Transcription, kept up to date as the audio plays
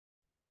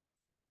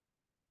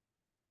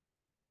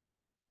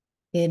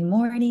Good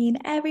morning,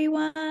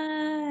 everyone,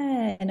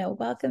 and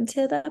welcome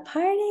to the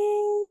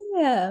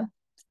party.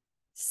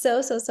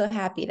 So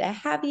happy to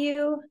have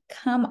you.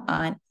 Come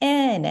on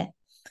in.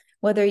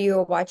 Whether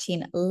you're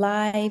watching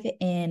live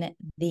in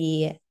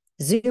the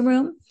Zoom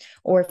room,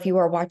 or if you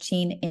are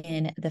watching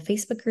in the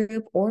Facebook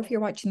group, or if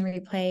you're watching the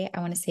replay, I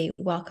want to say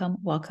welcome,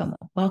 welcome,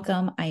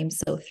 welcome. I am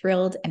so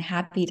thrilled and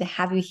happy to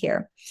have you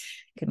here.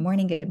 Good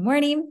morning. Good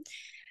morning.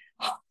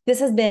 This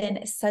has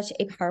been such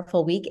a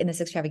powerful week in this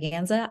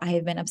extravaganza. I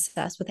have been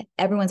obsessed with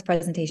everyone's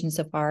presentation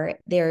so far.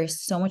 There's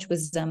so much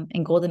wisdom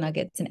and golden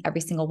nuggets in every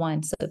single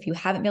one. So if you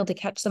haven't been able to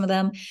catch some of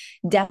them,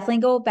 definitely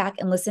go back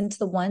and listen to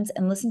the ones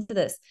and listen to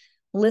this.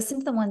 Listen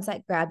to the ones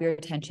that grab your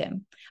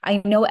attention.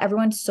 I know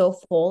everyone's so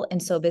full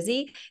and so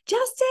busy.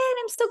 Justin,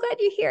 I'm so glad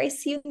you're here. I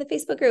see you in the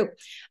Facebook group.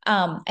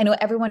 I know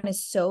everyone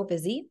is so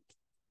busy.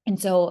 And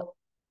so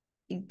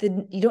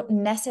you don't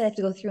necessarily have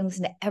to go through and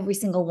listen to every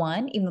single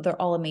one, even though they're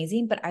all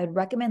amazing, but I would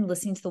recommend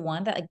listening to the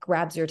one that like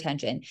grabs your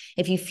attention.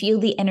 If you feel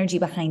the energy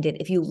behind it,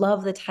 if you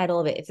love the title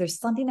of it, if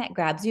there's something that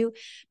grabs you,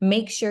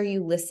 make sure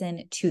you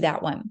listen to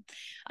that one.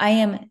 I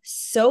am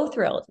so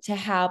thrilled to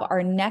have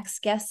our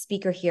next guest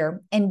speaker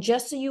here. And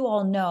just so you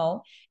all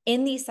know,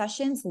 in these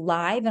sessions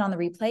live and on the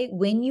replay,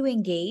 when you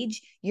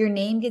engage, your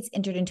name gets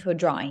entered into a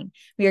drawing.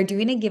 We are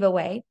doing a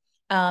giveaway.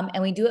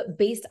 And we do it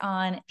based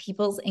on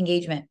people's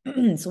engagement.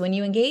 So when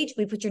you engage,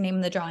 we put your name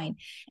in the drawing.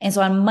 And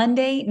so on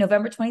Monday,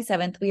 November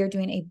 27th, we are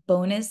doing a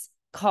bonus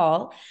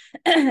call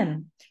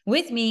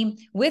with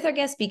me, with our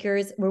guest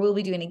speakers, where we'll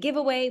be doing a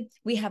giveaway.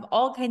 We have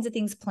all kinds of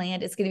things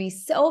planned. It's going to be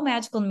so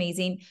magical and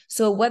amazing.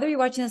 So whether you're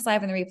watching this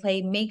live on the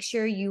replay, make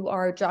sure you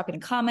are dropping a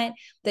comment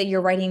that you're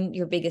writing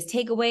your biggest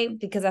takeaway,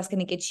 because that's going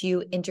to get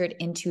you entered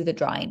into the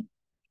drawing.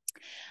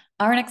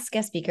 Our next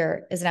guest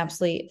speaker is an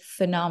absolutely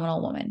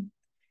phenomenal woman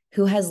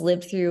who has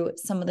lived through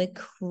some of the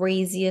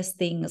craziest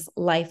things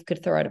life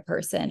could throw at a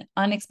person.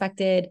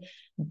 Unexpected,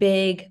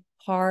 big,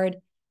 hard,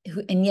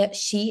 and yet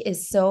she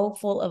is so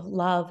full of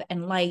love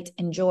and light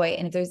and joy.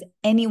 And if there's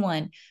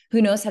anyone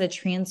who knows how to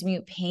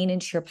transmute pain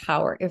into your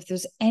power, if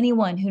there's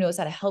anyone who knows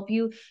how to help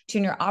you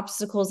turn your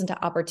obstacles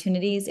into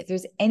opportunities, if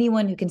there's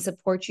anyone who can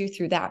support you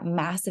through that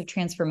massive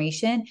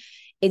transformation,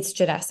 it's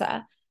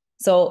Janessa.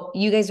 So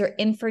you guys are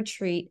in for a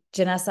treat.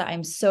 Janessa,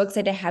 I'm so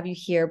excited to have you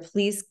here.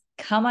 Please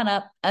come on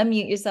up,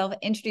 unmute yourself,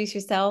 introduce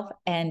yourself,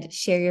 and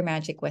share your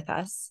magic with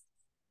us.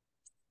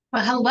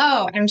 Well,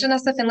 hello, I'm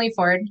Janessa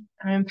Finley-Ford.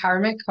 I'm an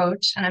empowerment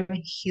coach and I'm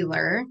a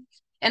healer.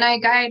 And I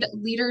guide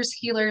leaders,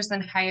 healers,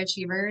 and high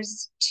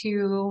achievers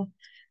to,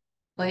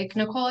 like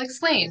Nicole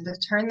explained,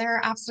 turn their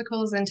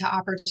obstacles into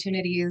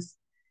opportunities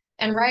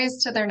and rise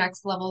to their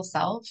next level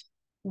self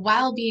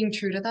while being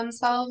true to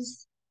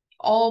themselves,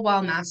 all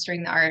while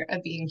mastering the art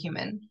of being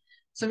human.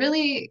 So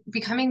really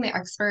becoming the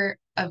expert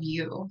of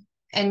you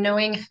and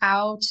knowing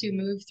how to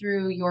move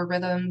through your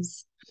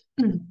rhythms,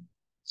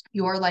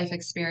 your life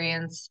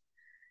experience,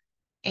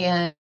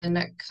 and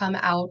come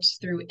out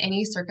through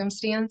any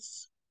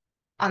circumstance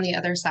on the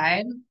other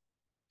side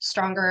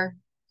stronger,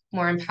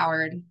 more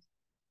empowered,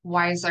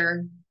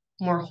 wiser,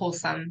 more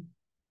wholesome,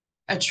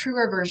 a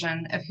truer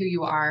version of who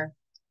you are,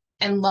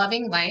 and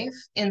loving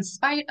life in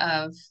spite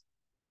of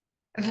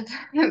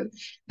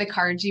the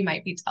cards you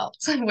might be dealt,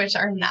 which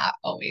are not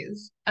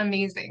always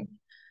amazing.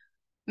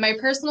 My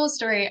personal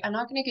story, I'm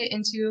not going to get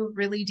into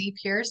really deep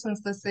here since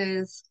this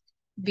is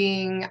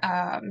being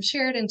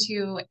shared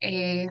into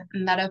a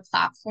meta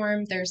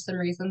platform. There's some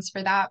reasons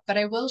for that, but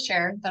I will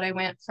share that I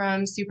went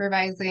from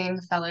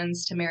supervising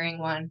felons to marrying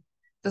one.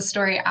 The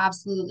story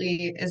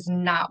absolutely is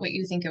not what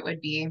you think it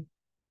would be.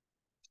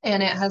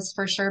 And it has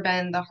for sure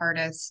been the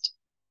hardest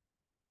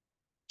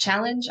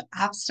challenge,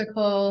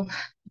 obstacle,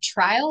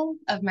 trial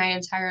of my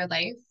entire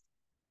life.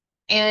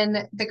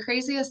 And the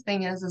craziest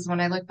thing is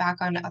when I look back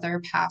on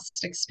other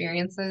past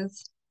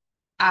experiences,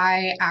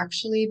 I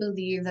actually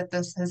believe that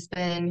this has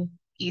been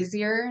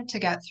easier to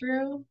get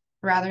through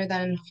rather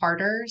than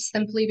harder,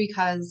 simply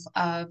because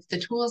of the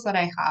tools that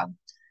I have.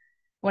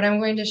 What I'm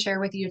going to share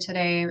with you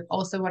today,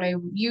 also what I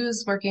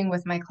use working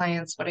with my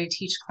clients, what I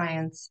teach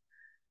clients,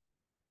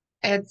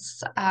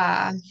 it's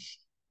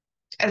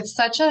it's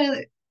such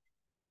a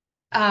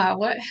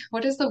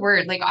what is the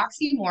word? Like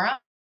oxymoron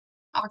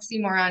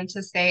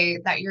to say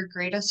that your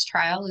greatest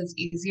trial is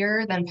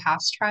easier than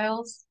past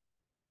trials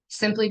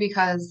simply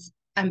because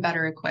I'm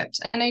better equipped.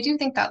 And I do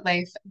think that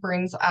life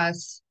brings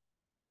us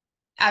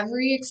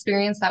every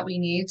experience that we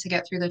need to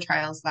get through the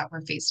trials that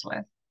we're faced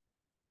with.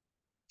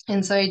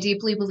 And so I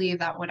deeply believe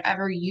that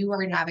whatever you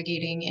are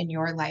navigating in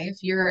your life,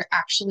 you're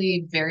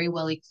actually very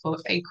well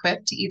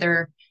equipped to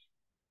either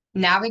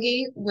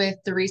navigate with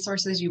the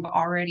resources you've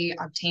already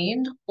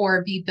obtained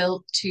or be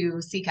built to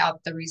seek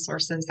out the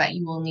resources that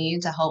you will need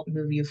to help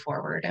move you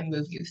forward and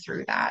move you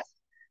through that.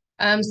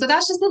 So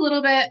that's just a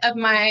little bit of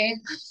my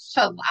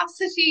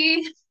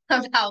philosophy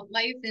about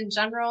life in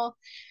general.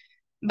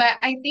 But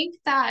I think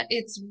that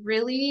it's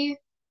really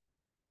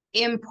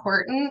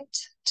important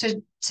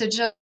to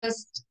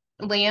just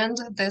land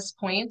this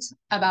point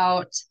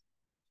about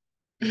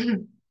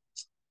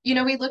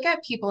we look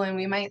at people and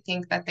we might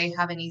think that they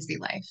have an easy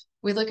life.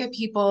 We look at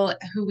people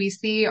who we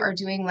see are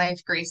doing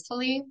life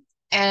gracefully,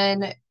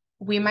 and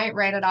we might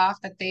write it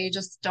off that they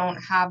just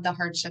don't have the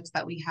hardships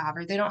that we have,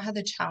 or they don't have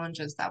the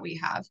challenges that we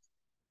have.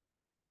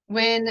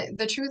 When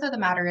the truth of the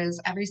matter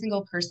is, every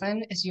single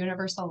person is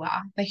universal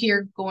law, that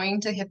you're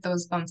going to hit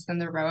those bumps in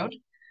the road.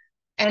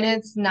 And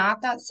it's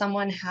not that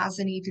someone has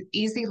an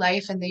easy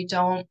life and they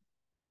don't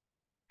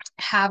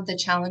have the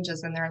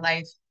challenges in their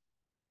life.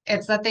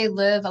 It's that they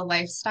live a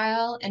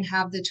lifestyle and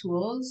have the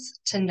tools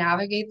to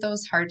navigate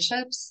those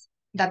hardships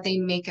that they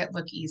make it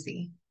look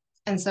easy.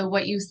 And so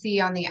what you see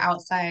on the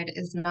outside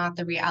is not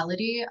the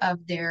reality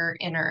of their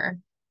inner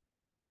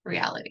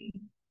reality.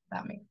 If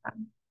that makes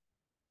sense.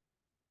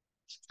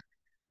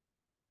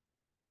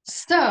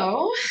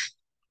 So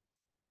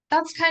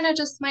that's kind of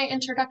just my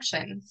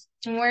introduction.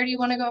 And where do you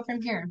want to go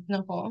from here,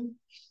 Nicole?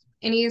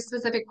 Any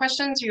specific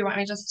questions, or you want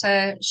me just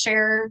to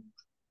share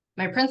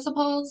my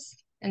principles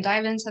and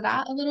dive into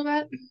that a little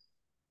bit?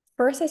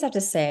 First, I just have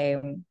to say,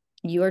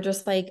 you are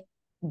just like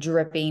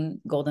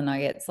dripping golden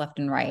nuggets left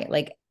and right.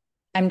 Like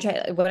I'm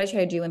trying, what I try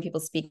to do when people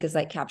speak is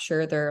like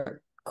capture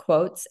their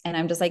quotes, and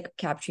I'm just like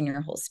capturing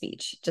your whole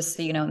speech, just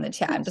so you know in the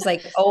chat. I'm just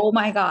like, oh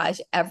my gosh,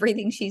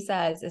 everything she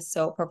says is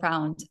so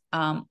profound.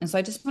 And so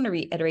I just want to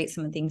reiterate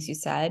some of the things you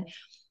said.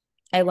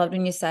 I loved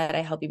when you said, I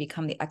help you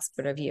become the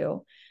expert of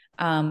you.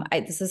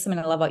 This is something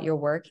I love about your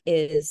work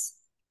is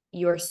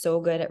you are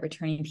so good at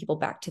returning people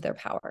back to their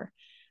power.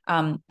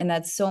 And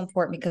that's so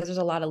important because there's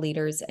a lot of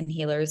leaders and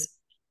healers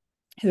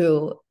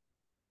who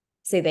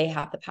say they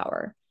have the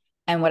power.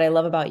 And what I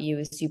love about you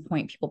is you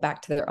point people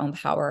back to their own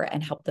power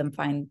and help them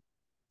find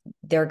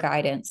their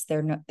guidance,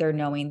 their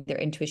knowing, their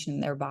intuition in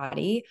their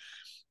body.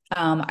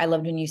 I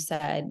loved when you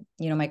said,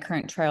 my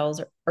current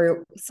trials,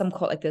 or some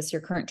quote like this,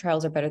 your current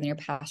trials are better than your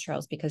past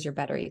trials because you're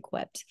better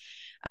equipped.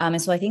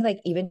 And so I think like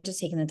even just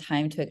taking the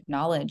time to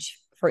acknowledge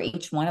for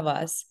each one of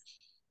us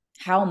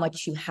how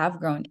much you have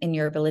grown in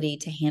your ability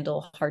to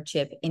handle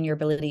hardship, in your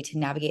ability to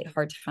navigate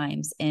hard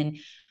times, and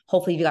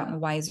hopefully you've gotten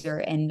wiser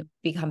and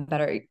become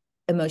better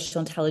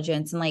emotional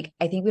intelligence. And like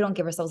I think we don't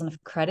give ourselves enough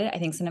credit. I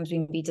think sometimes we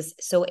can be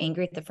just so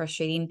angry at the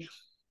frustrating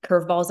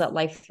curveballs that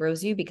life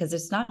throws you because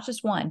it's not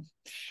just one,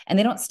 and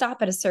they don't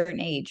stop at a certain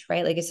age,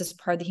 right? Like it's just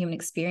part of the human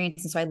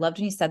experience. And so I loved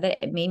when you said that.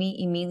 It made me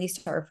immediately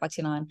start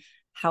reflecting on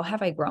how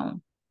have I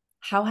grown,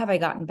 how have I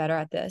gotten better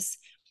at this.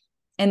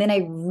 And then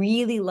I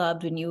really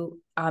loved when you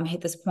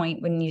hit this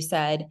point when you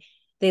said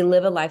they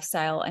live a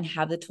lifestyle and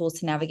have the tools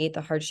to navigate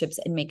the hardships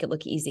and make it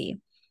look easy,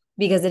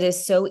 because it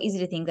is so easy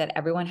to think that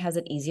everyone has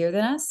it easier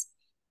than us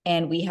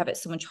and we have it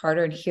so much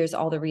harder, and here's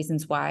all the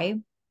reasons why.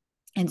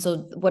 And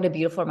so what a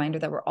beautiful reminder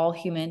that we're all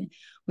human.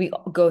 We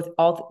all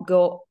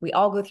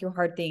go through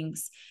hard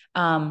things.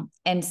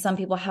 And some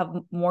people have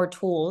more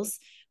tools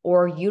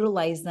or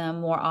utilize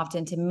them more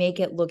often to make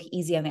it look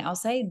easy on the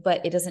outside,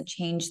 but it doesn't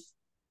change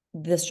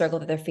the struggle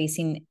that they're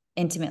facing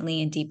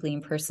intimately and deeply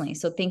and personally.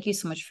 So thank you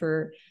so much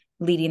for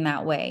leading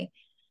that way.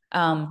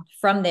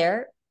 From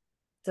there,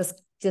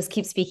 just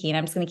keep speaking.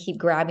 I'm just going to keep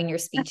grabbing your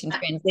speech and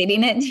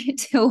translating it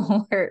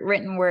to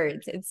written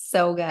words. It's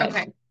so good.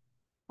 Okay.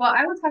 Well,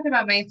 I will talk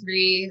about my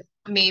three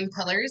main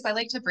pillars. I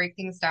like to break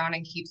things down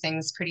and keep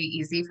things pretty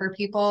easy for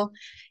people.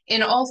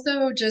 And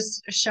also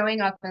just showing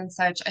up in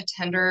such a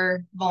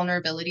tender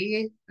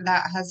vulnerability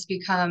that has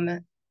become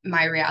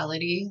my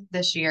reality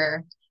this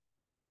year.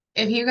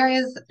 If you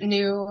guys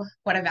knew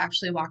what I've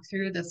actually walked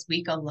through this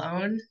week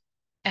alone,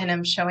 and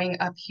I'm showing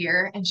up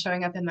here and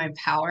showing up in my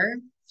power,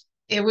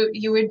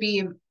 you would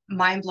be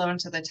mind blown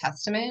to the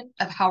testament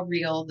of how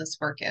real this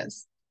work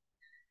is.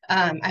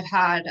 I've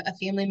had a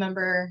family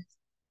member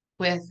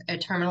with a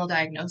terminal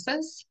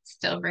diagnosis,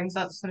 still brings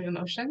up some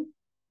emotion.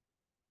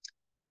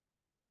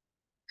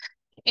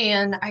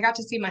 And I got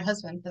to see my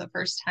husband for the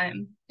first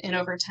time in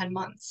over 10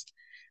 months.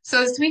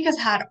 So this week has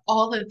had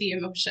all of the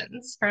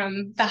emotions,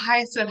 from the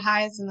highest of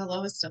highs and the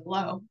lowest of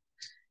low.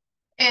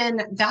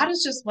 And that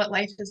is just what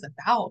life is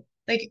about.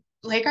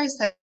 Like I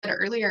said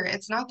earlier,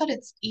 it's not that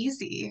it's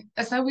easy.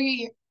 It's that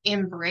we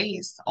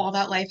embrace all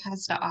that life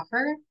has to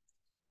offer,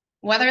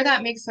 whether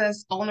that makes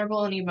us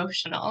vulnerable and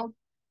emotional.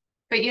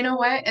 But you know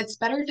what? It's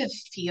better to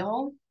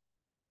feel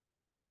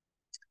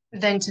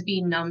than to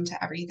be numb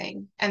to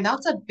everything. And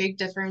that's a big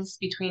difference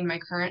between my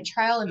current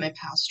trial and my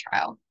past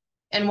trial.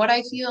 And what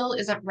I feel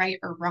isn't right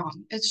or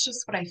wrong. It's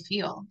just what I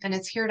feel. And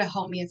it's here to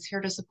help me. It's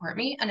here to support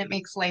me. And it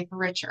makes life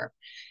richer.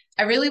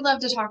 I really love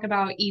to talk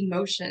about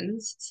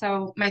emotions.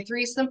 So my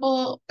three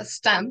simple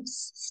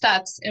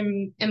steps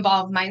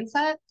involve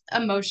mindset,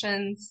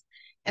 emotions,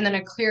 and then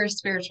a clear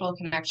spiritual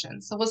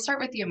connection. So we'll start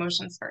with the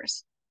emotions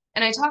first.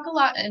 And I talk a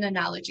lot in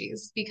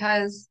analogies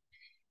because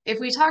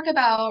if we talk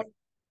about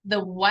the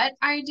what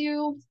I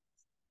do,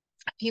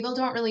 people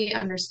don't really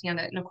understand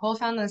it. Nicole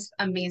found this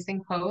amazing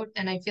quote,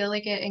 and I feel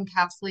like it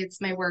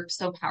encapsulates my work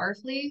so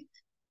powerfully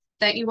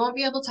that you won't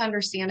be able to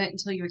understand it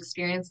until you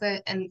experience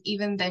it. And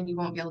even then, you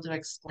won't be able to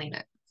explain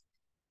it.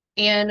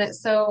 And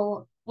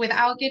so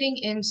without getting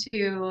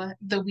into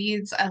the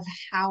weeds of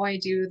how I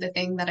do the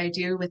thing that I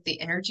do with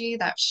the energy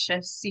that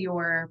shifts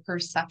your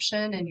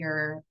perception and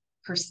your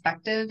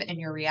perspective and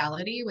your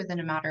reality within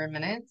a matter of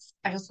minutes,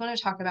 I just want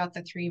to talk about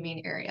the three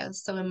main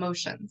areas. So,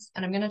 emotions.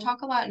 And I'm going to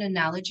talk a lot in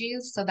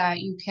analogies so that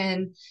you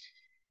can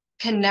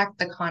connect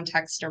the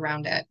context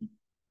around it.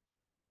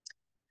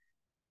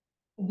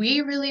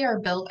 We really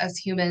are built as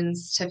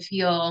humans to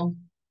feel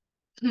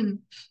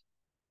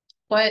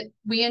what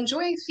we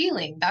enjoy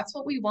feeling. That's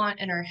what we want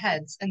in our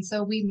heads. And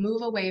so we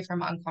move away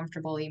from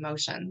uncomfortable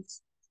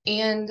emotions.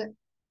 And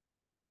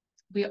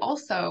we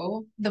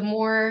also, the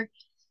more,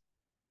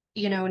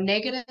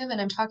 negative,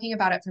 and I'm talking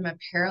about it from a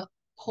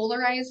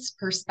polarized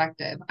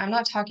perspective. I'm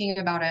not talking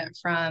about it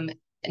from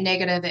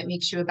negative, it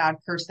makes you a bad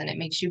person, it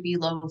makes you be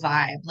low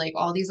vibe, like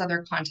all these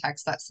other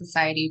contexts that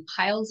society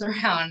piles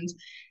around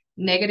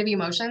negative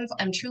emotions.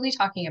 I'm truly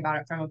talking about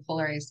it from a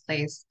polarized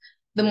place.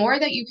 The more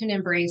that you can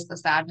embrace the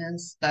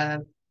sadness,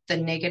 the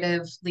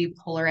negatively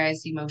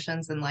polarized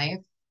emotions in life,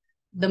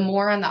 the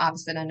more on the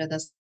opposite end of the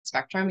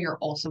spectrum you're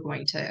also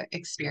going to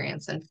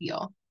experience and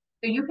feel.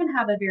 So you can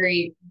have a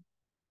very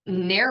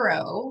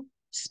narrow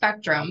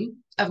spectrum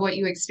of what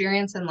you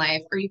experience in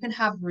life, or you can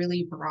have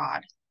really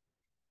broad.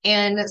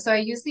 And so I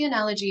use the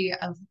analogy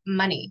of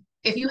money.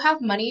 If you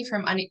have money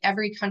from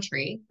every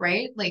country,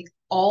 right? Like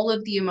all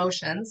of the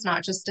emotions,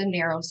 not just a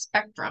narrow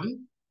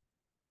spectrum,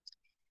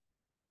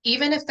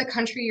 even if the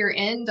country you're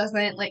in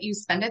doesn't let you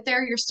spend it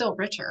there, you're still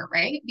richer,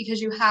 right? Because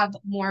you have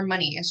more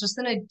money. It's just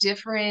in a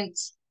different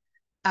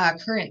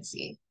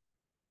currency.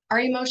 Our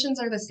emotions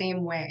are the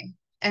same way.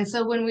 And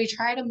so when we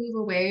try to move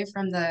away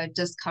from the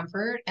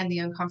discomfort and the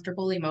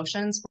uncomfortable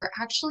emotions, we're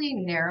actually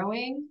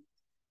narrowing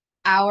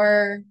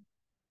our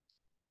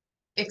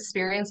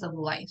experience of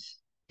life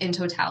in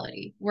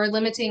totality. We're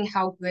limiting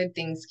how good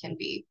things can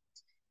be.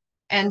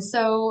 And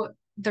so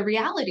the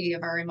reality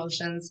of our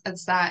emotions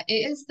is that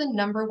it is the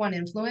number one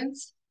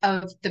influence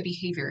of the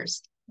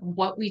behaviors,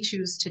 what we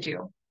choose to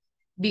do.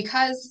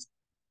 Because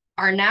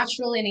our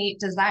natural innate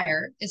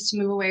desire is to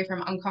move away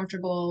from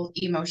uncomfortable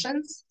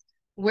emotions,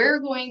 we're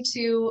going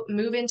to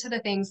move into the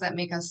things that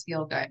make us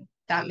feel good.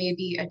 That may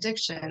be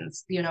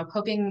addictions,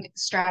 coping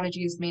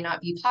strategies may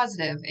not be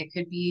positive. It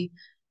could be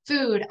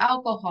food,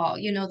 alcohol,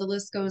 the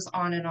list goes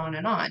on and on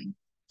and on.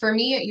 For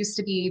me, it used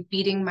to be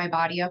beating my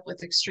body up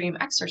with extreme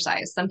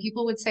exercise. Some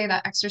people would say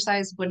that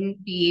exercise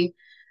wouldn't be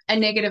a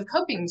negative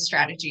coping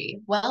strategy.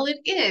 Well, it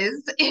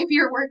is if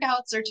your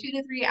workouts are 2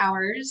 to 3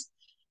 hours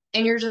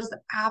and you're just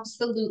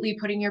absolutely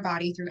putting your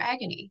body through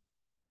agony.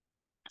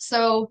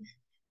 So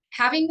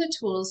having the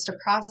tools to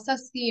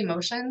process the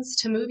emotions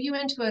to move you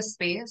into a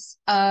space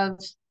of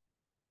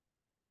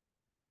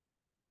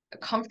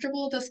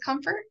comfortable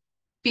discomfort,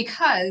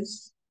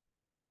 because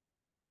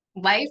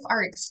life,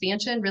 our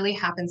expansion really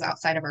happens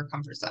outside of our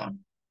comfort zone.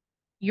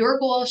 Your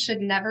goal should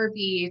never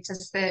be to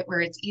sit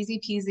where it's easy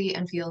peasy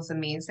and feels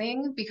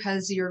amazing,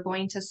 because you're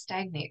going to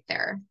stagnate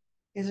there.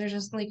 These are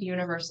just like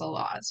universal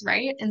laws,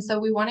 right? And so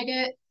we want to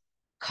get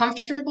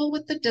comfortable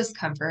with the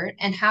discomfort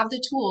and have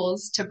the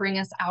tools to bring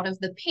us out of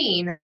the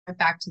pain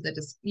back to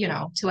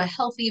to a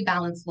healthy,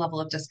 balanced level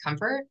of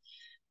discomfort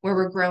where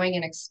we're growing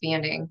and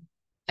expanding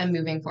and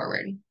moving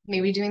forward.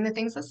 Maybe doing the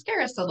things that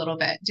scare us a little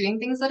bit, doing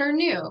things that are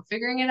new,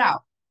 figuring it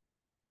out.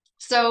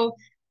 So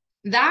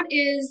that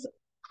is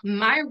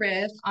my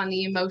riff on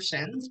the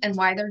emotions and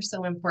why they're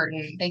so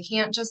important. They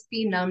can't just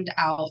be numbed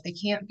out. They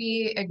can't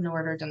be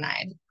ignored or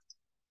denied.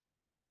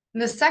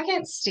 The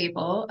second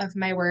staple of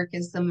my work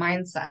is the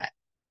mindset.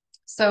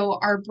 So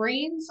our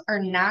brains are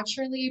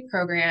naturally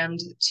programmed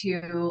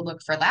to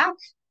look for lack,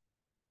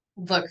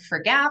 look for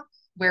gap,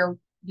 where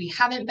we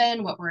haven't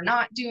been, what we're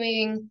not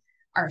doing,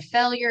 our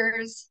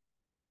failures.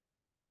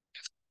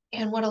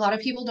 And what a lot of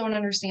people don't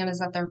understand is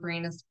that their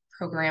brain is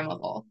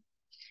programmable.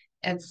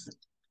 It's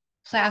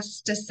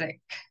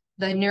plastic,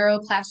 the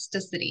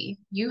neuroplasticity.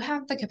 You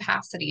have the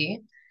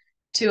capacity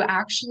to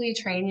actually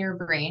train your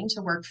brain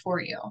to work for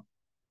you.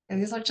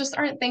 And these just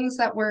aren't things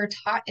that were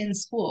taught in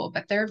school,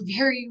 but they're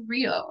very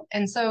real.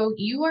 And so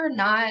you are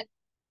not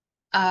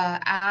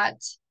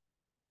at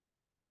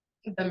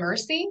the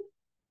mercy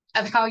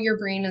of how your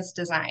brain is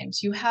designed.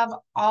 You have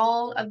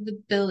all of the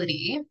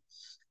ability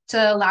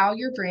to allow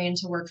your brain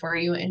to work for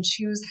you and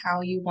choose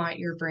how you want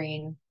your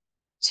brain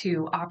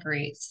to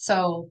operate.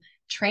 So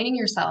training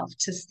yourself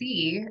to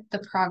see the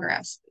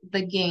progress,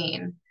 the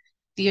gain,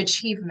 the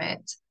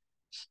achievement,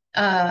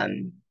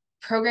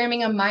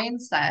 programming a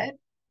mindset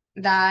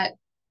that,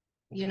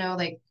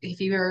 like if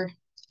you're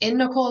in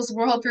Nicole's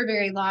world for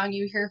very long,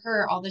 you hear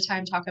her all the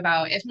time talk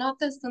about, if not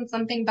this, then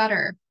something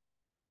better.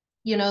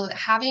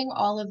 Having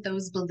all of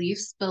those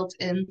beliefs built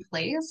in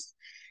place,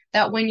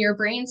 that when your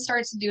brain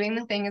starts doing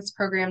the thing it's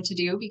programmed to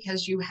do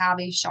because you have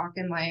a shock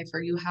in life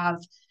or you have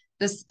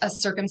a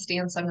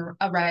circumstance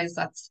arise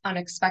that's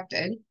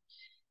unexpected,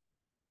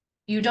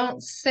 you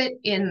don't sit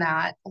in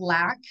that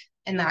lack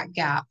and that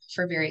gap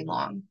for very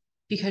long,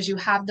 because you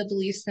have the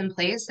beliefs in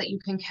place that you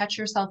can catch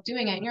yourself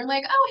doing it. And you're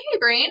like, oh, hey,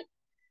 brain,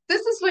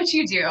 this is what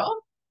you do.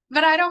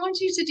 but I don't want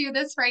you to do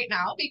this right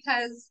now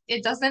because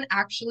it doesn't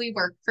actually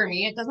work for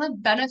me. It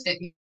doesn't benefit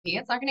me.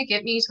 It's not going to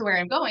get me to where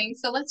I'm going.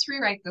 So let's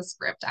rewrite the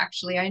script.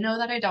 Actually, I know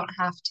that I don't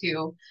have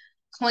to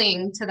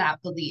cling to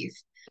that belief.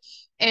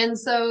 And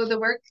so the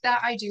work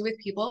that I do with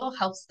people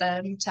helps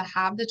them to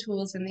have the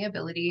tools and the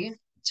ability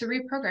to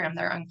reprogram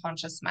their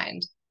unconscious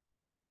mind.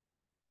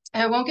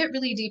 And I won't get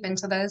really deep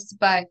into this,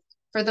 but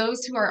for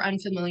those who are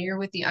unfamiliar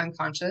with the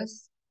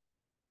unconscious,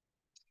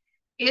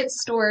 it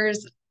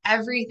stores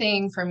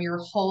everything from your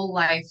whole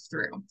life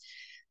through.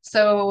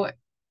 So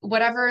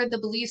whatever the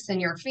beliefs in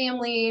your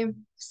family,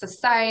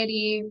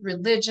 society,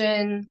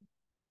 religion,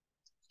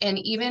 and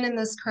even in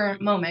this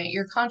current moment,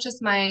 your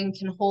conscious mind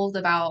can hold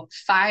about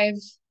 5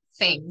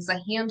 things, a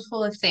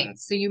handful of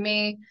things. So you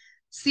may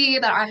see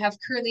that I have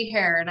curly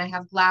hair and I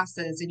have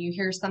glasses, and you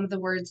hear some of the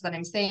words that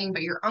I'm saying,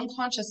 but your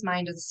unconscious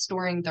mind is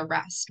storing the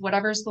rest,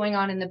 whatever's going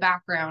on in the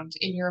background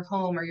in your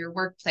home or your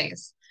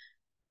workplace.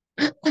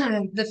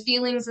 The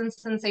feelings and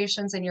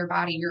sensations in your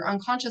body, your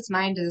unconscious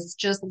mind is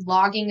just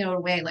logging it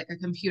away like a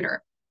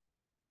computer.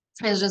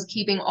 It's just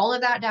keeping all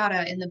of that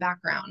data in the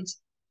background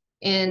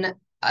in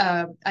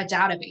a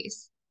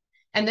database.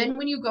 And then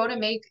when you go to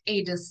make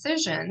a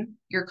decision,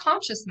 your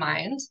conscious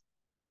mind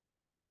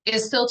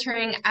is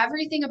filtering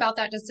everything about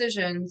that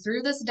decision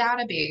through this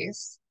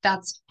database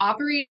that's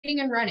operating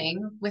and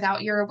running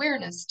without your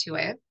awareness to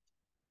it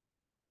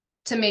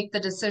to make the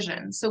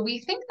decision. So we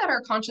think that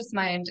our conscious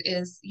mind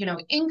is,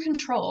 in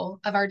control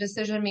of our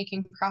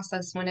decision-making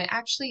process when it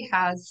actually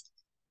has,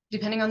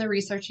 depending on the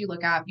research you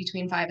look at,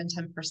 between 5 and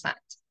 10%.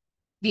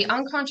 The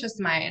unconscious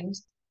mind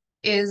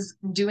is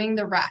doing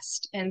the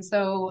rest. And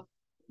so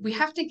we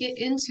have to get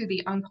into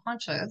the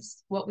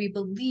unconscious, what we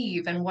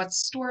believe and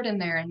what's stored in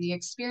there and the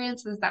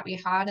experiences that we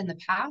had in the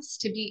past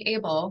to be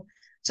able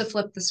to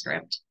flip the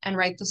script and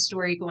write the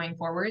story going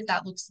forward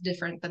that looks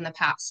different than the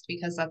past,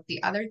 because that's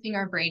the other thing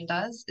our brain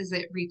does, is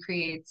it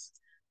recreates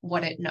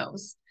what it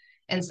knows.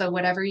 And so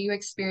whatever you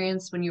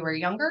experienced when you were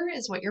younger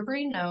is what your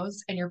brain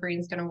knows, and your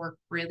brain's going to work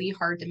really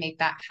hard to make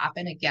that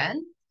happen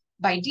again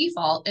by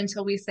default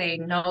until we say,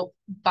 no,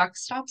 buck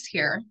stops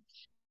here.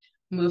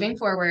 Moving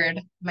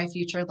forward, my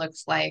future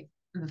looks like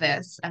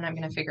this, and I'm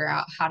going to figure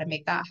out how to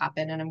make that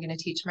happen. And I'm going to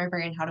teach my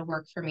brain how to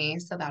work for me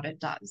so that it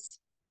does.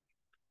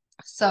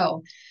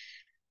 So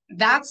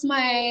that's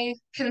my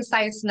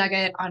concise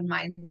nugget on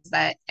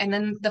mindset. And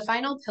then the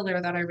final pillar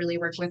that I really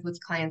work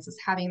with clients is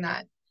having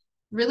that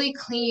really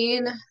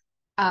clean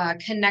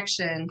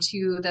connection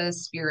to the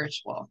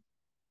spiritual.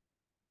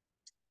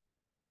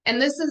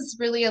 And this is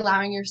really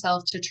allowing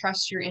yourself to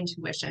trust your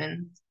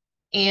intuition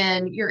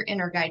and your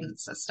inner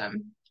guidance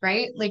system,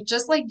 right? Like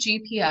just like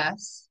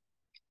GPS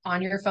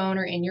on your phone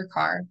or in your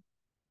car,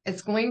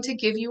 it's going to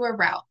give you a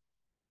route.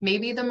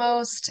 Maybe the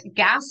most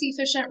gas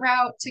efficient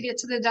route to get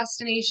to the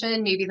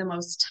destination, maybe the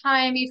most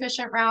time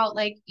efficient route.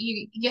 Like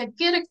you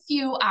get a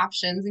few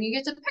options and you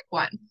get to pick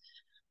one.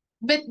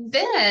 But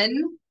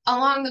then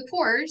along the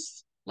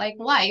course, like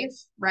life,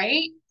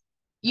 right?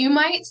 You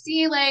might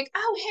see like,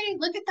 oh, hey,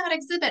 look at that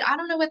exhibit. I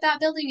don't know what that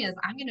building is.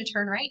 I'm going to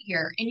turn right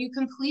here. And you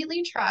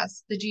completely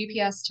trust the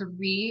GPS to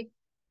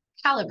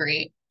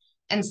recalibrate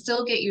and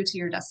still get you to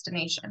your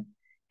destination.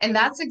 And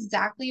that's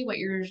exactly what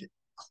your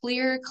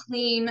clear,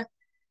 clean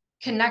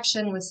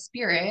connection with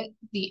spirit,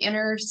 the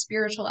inner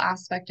spiritual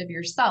aspect of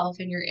yourself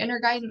and your inner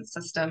guidance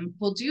system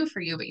will do for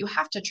you, but you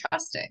have to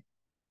trust it.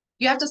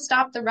 You have to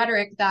stop the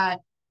rhetoric that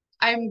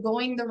I'm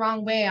going the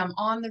wrong way, I'm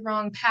on the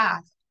wrong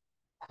path,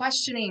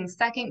 questioning,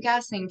 second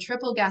guessing,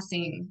 triple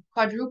guessing,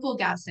 quadruple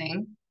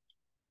guessing.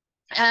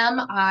 Am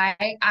I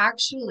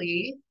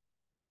actually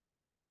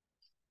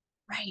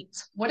right?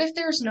 What if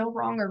there's no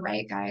wrong or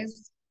right,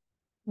 guys?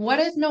 What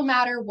if no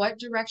matter what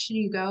direction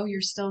you go,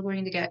 you're still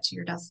going to get to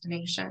your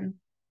destination?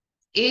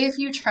 If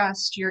you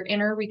trust your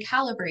inner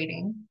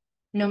recalibrating,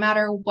 no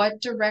matter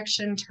what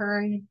direction,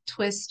 turn,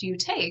 twist you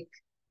take,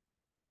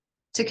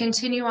 to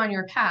continue on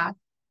your path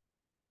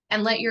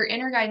and let your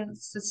inner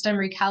guidance system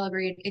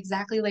recalibrate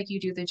exactly like you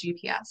do the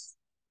GPS.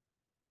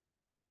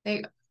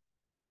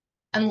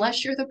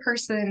 Unless you're the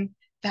person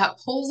that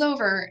pulls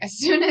over as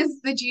soon as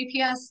the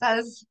GPS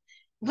says,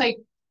 like,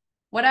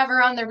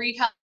 whatever on the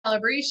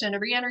recalibration to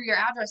re-enter your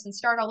address and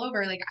start all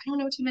over. Like, I don't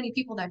know too many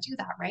people that do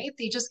that, right?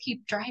 They just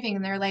keep driving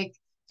and they're like,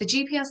 the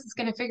GPS is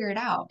going to figure it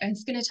out and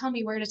it's going to tell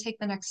me where to take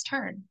the next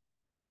turn.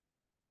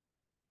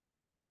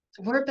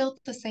 We're built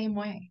the same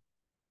way.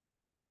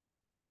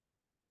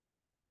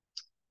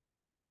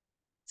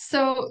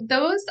 So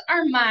those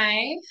are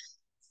my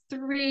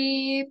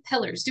 3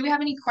 pillars. Do we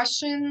have any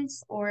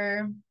questions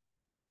or?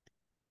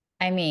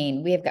 I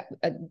mean,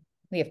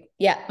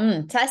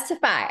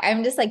 testify.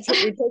 I'm just like,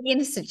 you're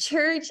taking us to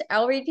church.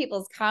 I'll read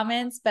people's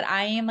comments, but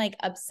I am like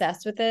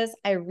obsessed with this.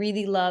 I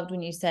really loved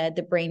when you said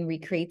the brain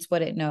recreates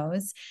what it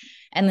knows.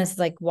 And this is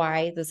like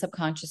why the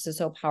subconscious is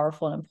so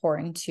powerful and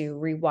important to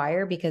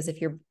rewire, because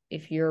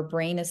if your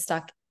brain is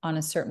stuck on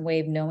a certain way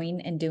of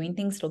knowing and doing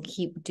things, it'll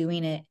keep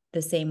doing it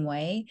the same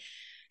way.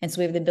 And so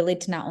we have the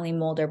ability to not only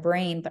mold our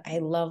brain, but I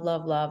love,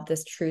 love, love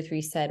this truth where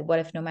you said, what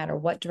if no matter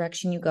what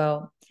direction you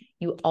go,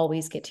 you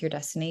always get to your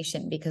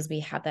destination because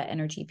we have that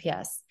inner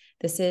GPS.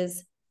 This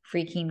is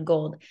freaking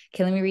gold.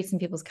 Okay, let me read some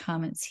people's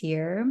comments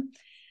here.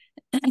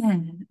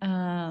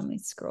 Let me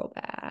scroll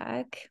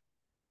back.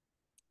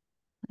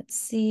 Let's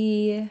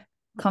see.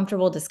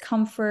 Comfortable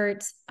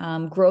discomfort.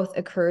 Growth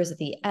occurs at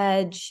the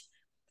edge.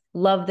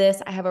 Love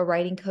this. I have a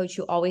writing coach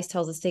who always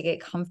tells us to get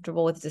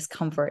comfortable with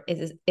discomfort.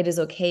 It is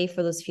okay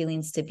for those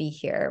feelings to be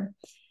here.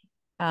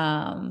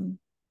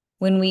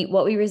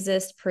 What we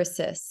resist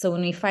persists. So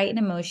when we fight an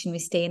emotion, we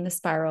stay in the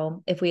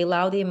spiral. If we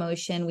allow the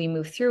emotion, we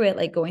move through it,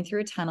 like going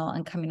through a tunnel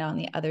and coming out on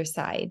the other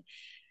side.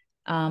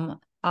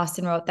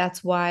 Austin wrote,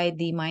 that's why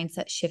the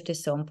mindset shift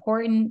is so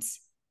important.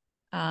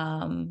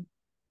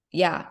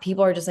 Yeah,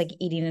 people are just like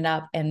eating it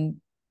up and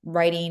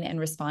writing and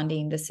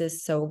responding. This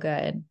is so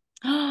good.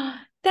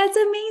 That's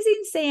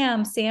amazing,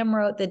 Sam. Sam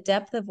wrote, the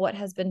depth of what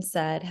has been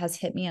said has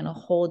hit me on a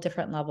whole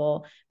different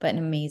level, but in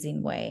an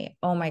amazing way.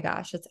 Oh my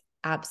gosh, it's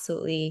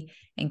absolutely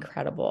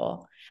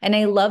incredible. And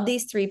I love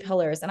these three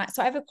pillars.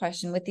 So I have a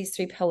question with these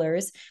three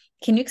pillars.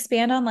 Can you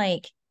expand on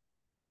like,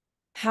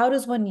 how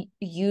does one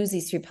use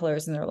these three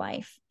pillars in their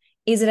life?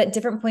 Is it at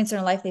different points in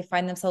their life they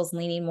find themselves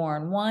leaning more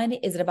on one?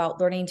 Is it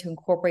about learning to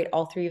incorporate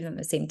all three of them at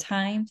the same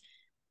time?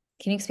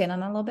 Can you expand on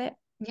that a little bit?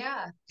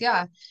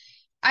 Yeah.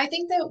 I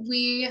think that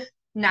we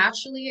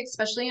naturally,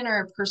 especially in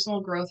our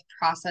personal growth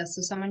process,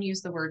 so someone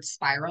used the word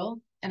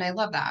spiral, and I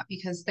love that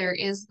because there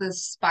is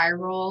this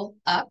spiral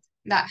up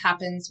that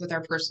happens with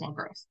our personal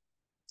growth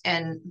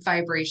and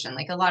vibration,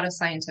 like a lot of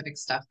scientific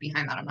stuff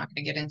behind that I'm not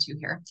going to get into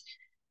here.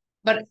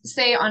 But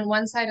say on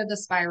one side of the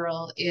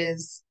spiral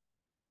is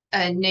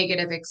a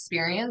negative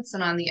experience,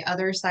 and on the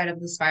other side of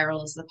the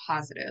spiral is the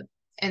positive.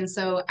 And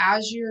so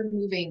as you're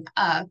moving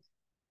up,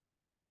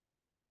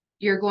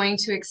 you're going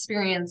to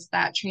experience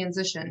that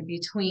transition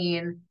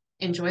between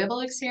enjoyable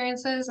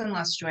experiences and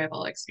less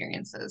enjoyable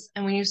experiences.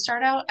 And when you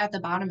start out at the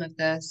bottom of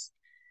this,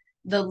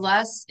 the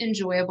less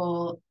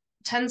enjoyable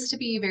tends to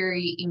be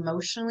very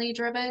emotionally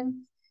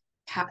driven,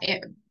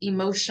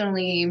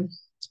 emotionally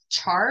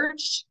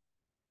charged,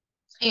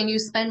 and you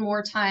spend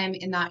more time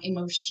in that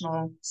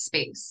emotional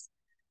space.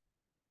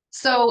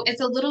 So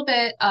it's a little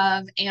bit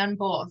of and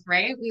both,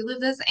 right? We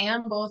live this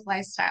and both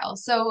lifestyle.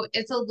 So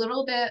it's a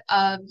little bit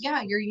of,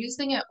 yeah, you're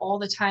using it all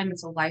the time.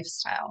 It's a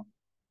lifestyle.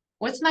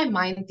 What's my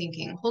mind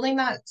thinking? Holding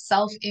that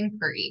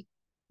self-inquiry.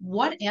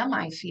 What am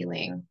I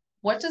feeling?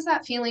 What does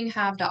that feeling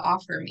have to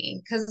offer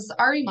me? Because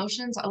our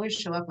emotions always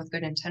show up with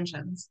good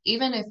intentions,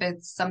 even if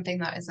it's something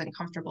that isn't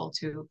comfortable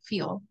to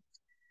feel.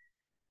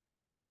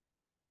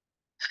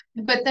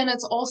 But then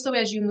it's also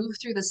as you move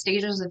through the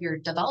stages of your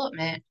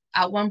development,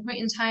 at one point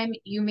in time,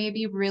 you may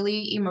be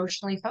really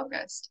emotionally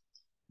focused.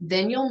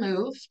 Then you'll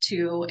move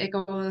to, it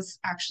goes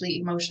actually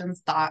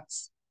emotions,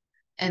 thoughts,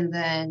 and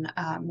then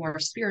more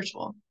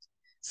spiritual.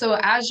 So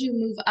as you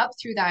move up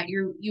through that,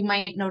 you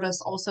might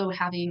notice also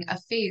having a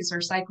phase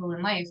or cycle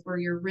in life where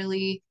you're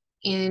really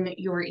in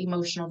your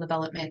emotional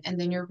development, and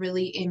then you're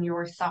really in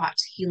your thought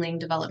healing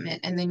development,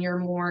 and then you're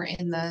more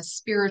in the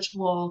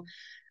spiritual,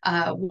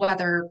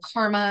 whether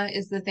karma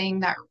is the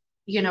thing that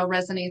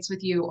resonates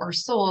with you, or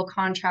soul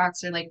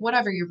contracts, or like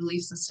whatever your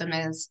belief system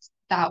is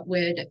that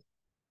would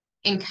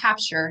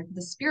encapture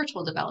the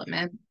spiritual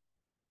development.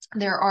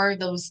 There are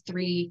those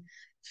three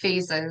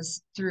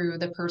phases through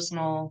the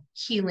personal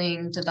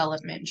healing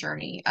development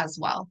journey as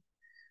well.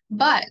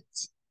 But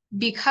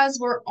because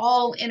we're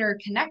all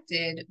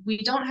interconnected, we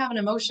don't have an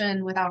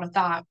emotion without a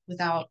thought,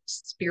 without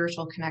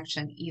spiritual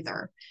connection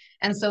either.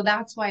 And so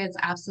that's why it's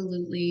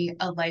absolutely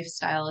a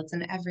lifestyle. It's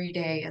an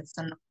everyday, it's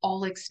an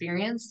all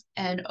experience,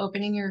 and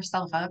opening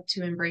yourself up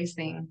to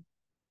embracing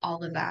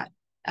all of that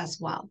as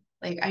well.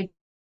 Like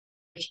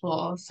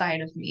spiritual side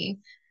of me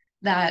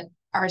that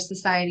our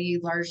society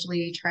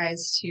largely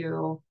tries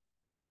to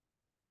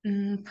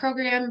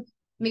program,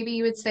 maybe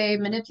you would say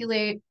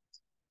manipulate,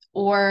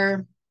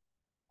 or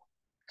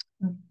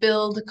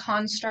build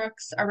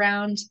constructs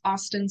around.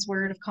 Austin's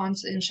word of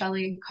and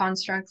Shelley,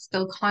 constructs,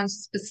 build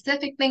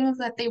specific things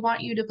that they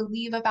want you to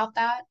believe about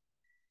that,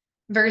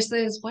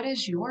 versus what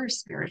is your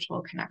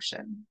spiritual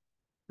connection,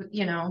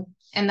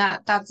 and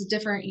that's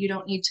different. You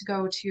don't need to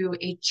go to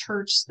a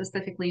church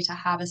specifically to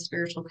have a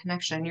spiritual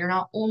connection. You're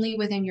not only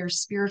within your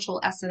spiritual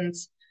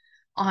essence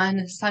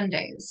on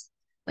Sundays.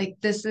 Like,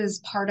 this is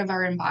part of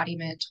our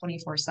embodiment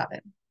 24/7.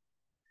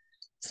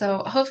 So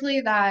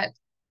hopefully that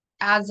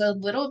adds a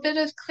little bit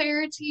of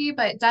clarity,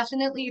 but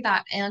definitely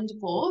that and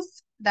both,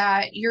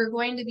 that you're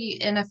going to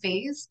be in a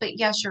phase, but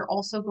yes, you're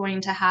also going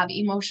to have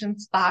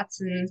emotions,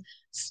 thoughts, and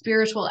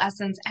spiritual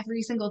essence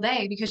every single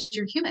day because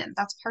you're human.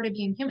 That's part of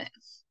being human.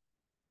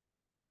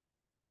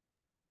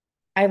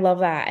 I love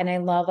that. And I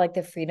love like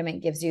the freedom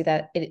it gives you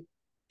that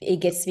it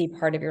gets to be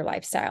part of your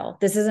lifestyle.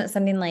 This isn't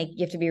something like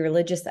you have to be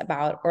religious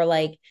about, or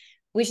like,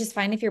 which is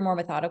fine if you're more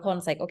methodical and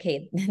it's like,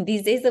 okay,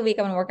 these days of the week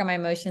I'm gonna work on my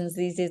emotions,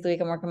 these days of the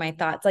week I'm working on my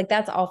thoughts. Like,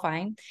 that's all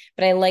fine.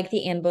 But I like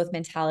the and both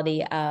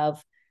mentality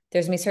of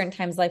there's gonna be certain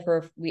times in life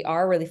where we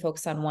are really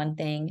focused on one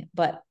thing,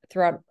 but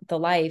throughout our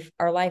life,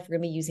 we're gonna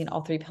be using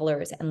all three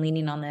pillars and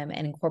leaning on them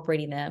and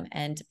incorporating them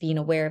and being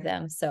aware of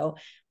them. So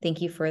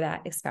thank you for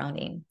that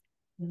expounding.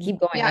 Keep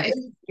going. Yeah, Like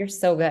you're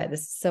so good.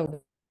 This is so good.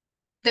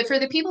 that for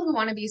the people who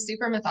want to be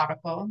super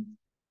methodical,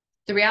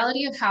 the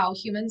reality of how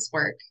humans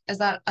work is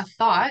that a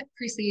thought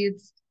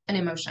precedes an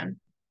emotion.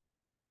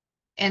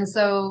 And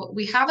so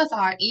we have a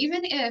thought,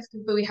 even if,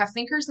 but we have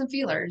thinkers and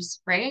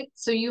feelers, right?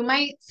 So you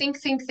might think,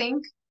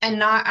 and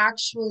not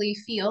actually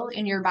feel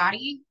in your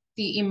body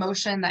the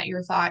emotion that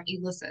your thought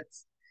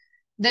elicits.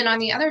 Then on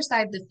the other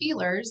side, the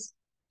feelers,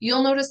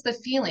 you'll notice the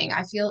feeling.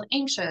 I feel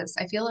anxious.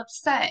 I feel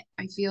upset.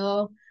 I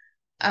feel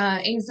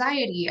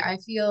anxiety. I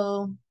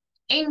feel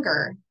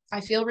anger.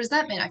 I feel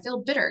resentment. I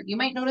feel bitter. You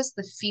might notice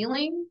the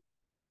feeling,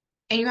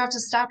 and you have to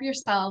stop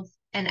yourself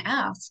and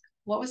ask,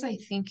 what was I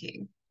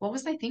thinking? What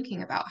was I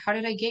thinking about? How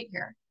did I get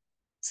here?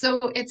 So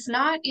it's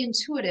not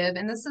intuitive.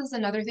 And this is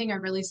another thing I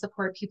really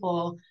support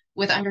people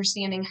with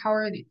understanding how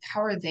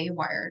are they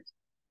wired?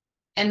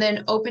 And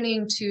then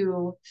opening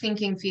to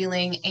thinking,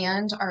 feeling,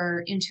 and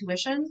our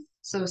intuition.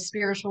 So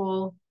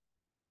spiritual,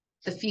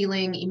 the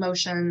feeling,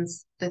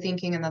 emotions, the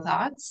thinking, and the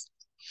thoughts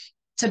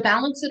to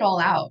balance it all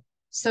out.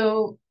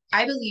 So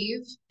I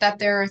believe that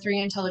there are three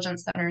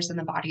intelligence centers in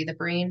the body: the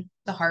brain,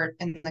 the heart,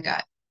 and the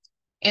gut.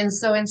 And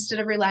so instead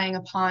of relying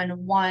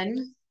upon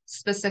one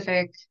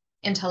specific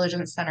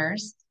intelligence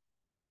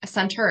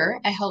center,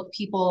 I help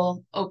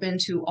people open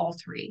to all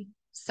three.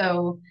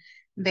 So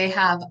they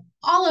have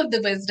all of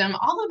the wisdom,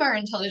 all of our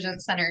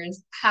intelligence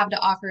centers have to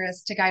offer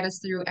us to guide us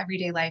through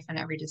everyday life and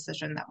every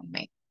decision that we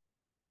make.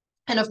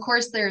 And of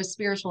course, there is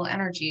spiritual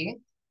energy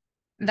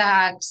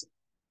that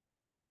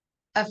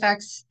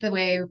affects the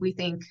way we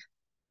think,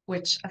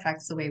 which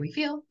affects the way we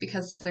feel,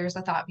 because there's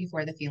a thought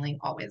before the feeling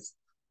always.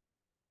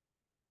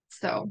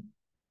 So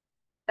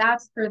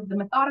that's for the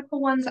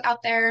methodical ones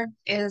out there,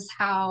 is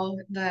how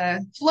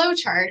the flow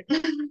chart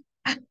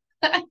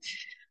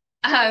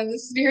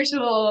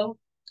spiritual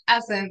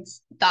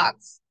essence,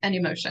 thoughts, and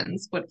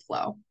emotions would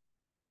flow.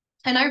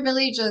 And I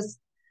really just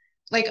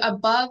like,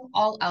 above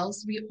all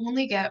else, we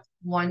only get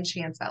one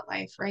chance at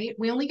life, right?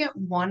 We only get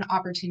one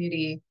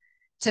opportunity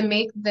to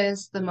make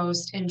this the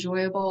most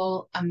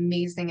enjoyable,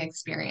 amazing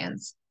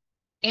experience.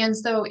 And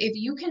so if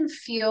you can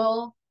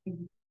feel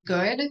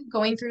good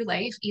going through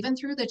life, even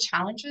through the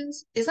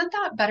challenges, isn't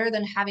that better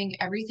than having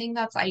everything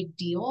that's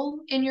ideal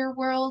in your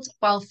world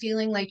while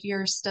feeling like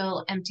you're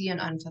still empty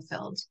and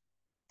unfulfilled?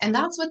 And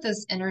that's what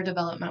this inner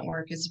development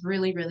work is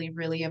really, really,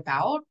 really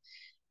about,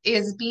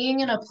 is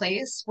being in a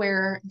place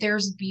where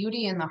there's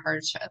beauty in the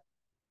hardship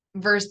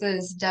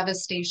versus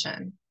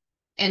devastation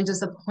and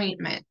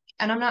disappointment.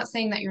 And I'm not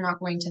saying that you're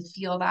not going to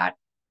feel that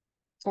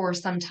for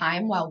some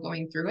time while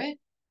going through it,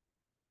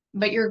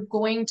 but you're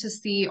going to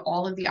see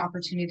all of the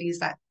opportunities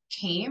that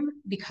came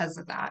because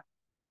of that.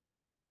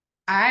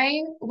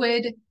 I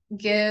would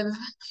give,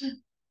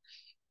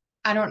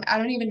 I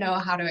don't even know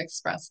how to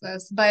express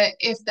this, but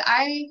if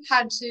I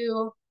had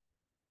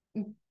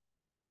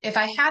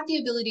the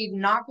ability to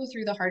not go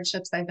through the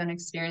hardships I've been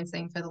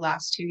experiencing for the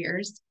last 2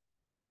 years,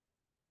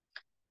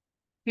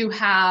 to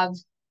have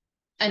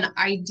an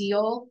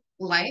ideal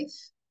life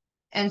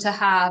and to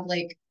have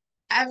like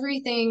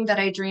everything that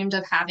I dreamed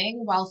of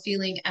having while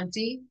feeling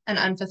empty and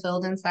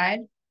unfulfilled inside,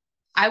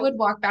 I would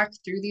walk back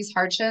through these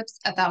hardships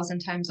 1,000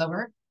 times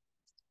over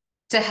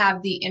to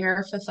have the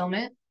inner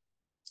fulfillment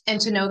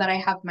and to know that I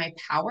have my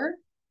power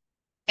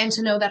and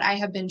to know that I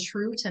have been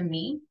true to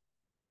me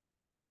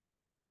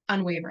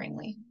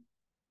unwaveringly.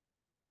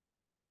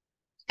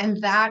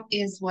 And that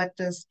is what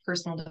this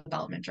personal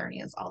development journey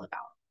is all about.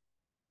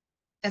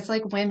 It's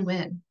like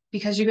win-win,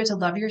 because you get to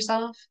love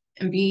yourself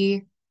and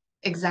be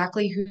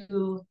exactly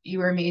who you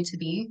were made to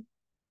be,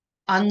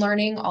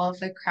 unlearning all of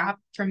the crap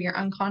from your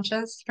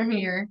unconscious, from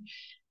your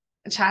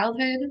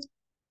childhood,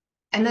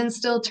 and then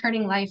still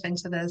turning life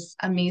into this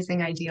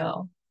amazing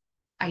ideal.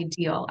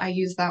 Ideal. I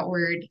use that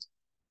word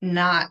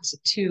not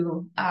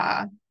too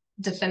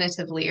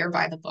definitively or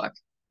by the book.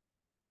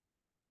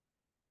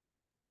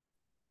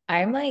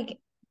 I'm like,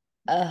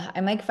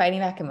 I'm like fighting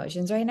back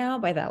emotions right now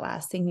by that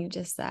last thing you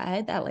just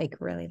said that like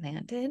really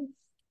landed.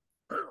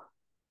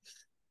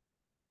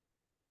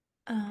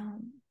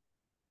 Um,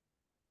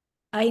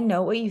 I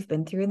know what you've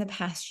been through in the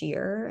past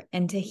year,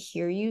 and to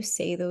hear you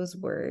say those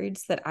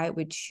words, that I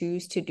would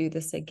choose to do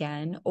this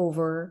again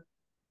over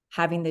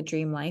having the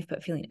dream life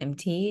but feeling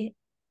empty,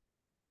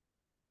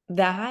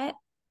 that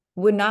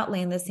would not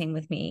land the same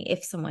with me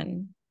if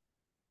someone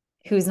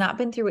who's not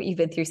been through what you've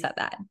been through said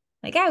that.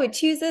 Like, I would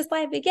choose this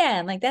life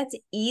again. Like, that's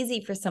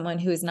easy for someone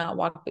who's not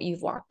walked what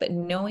you've walked, but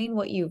knowing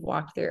what you've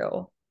walked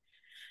through,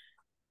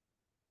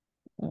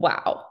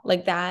 wow,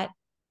 like that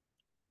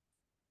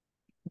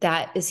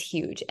is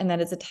huge. And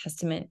that is a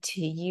testament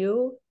to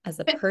you as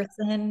a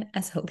person,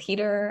 as a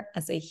leader,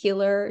 as a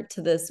healer,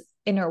 to this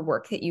inner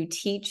work that you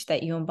teach,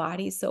 that you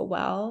embody so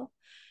well.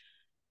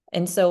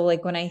 And so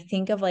like when I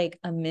think of like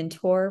a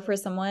mentor for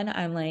someone,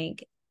 I'm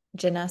like,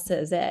 Janessa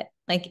is it.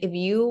 Like, if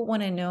you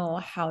want to know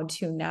how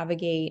to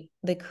navigate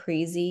the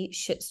crazy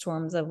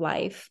shitstorms of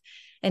life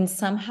and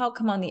somehow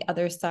come on the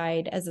other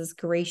side as this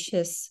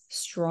gracious,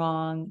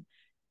 strong,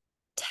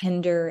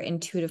 tender,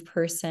 intuitive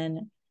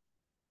person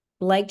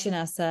like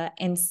Janessa,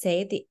 and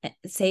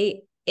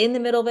say in the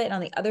middle of it and on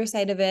the other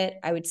side of it,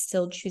 I would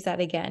still choose that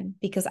again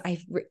because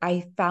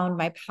I found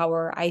my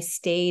power. I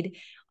stayed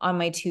on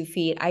my 2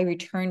 feet. I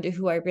returned to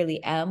who I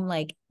really am.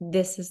 Like,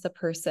 this is the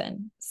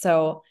person.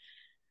 So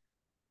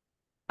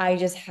I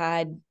just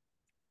had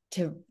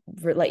to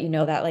let you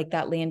know that, like,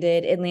 that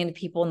landed. It landed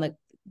people in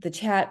the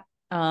chat.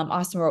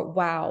 Austin wrote,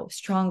 "Wow,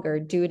 stronger.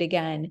 Do it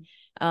again."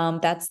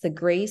 That's the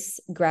grace,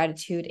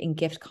 gratitude, and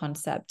gift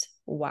concept.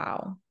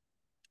 Wow.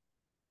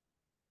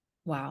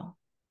 Wow.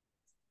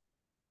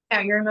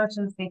 Yeah, your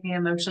emotions make me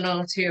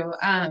emotional too.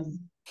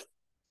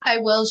 I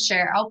will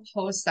share, I'll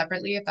post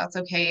separately if that's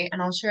okay,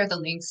 and I'll share the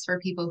links for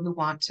people who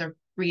want to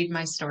read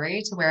my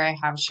story to where I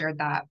have shared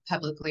that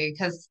publicly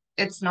because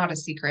it's not a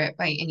secret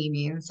by any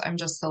means. I'm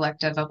just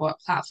selective of what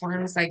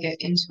platforms I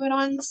get into it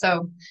on.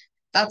 So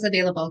that's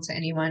available to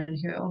anyone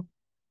who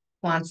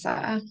wants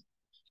a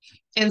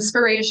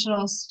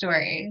inspirational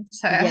story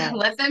to Yes.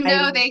 let them I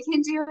know they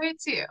can do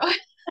it too.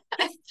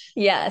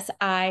 Yes,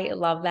 I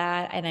love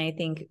that. And I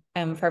think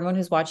for everyone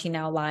who's watching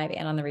now live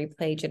and on the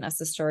replay,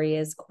 Janessa's story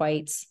is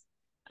quite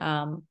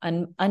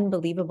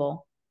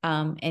unbelievable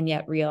and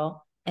yet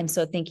real. And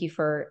so thank you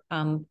for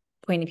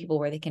pointing people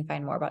where they can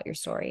find more about your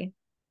story.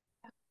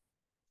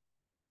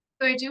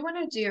 So I do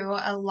want to do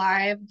a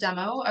live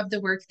demo of the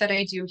work that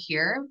I do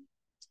here.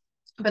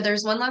 But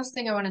there's one last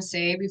thing I want to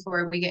say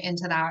before we get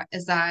into that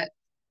is that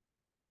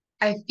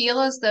I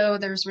feel as though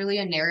there's really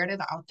a narrative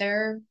out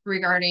there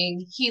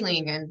regarding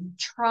healing and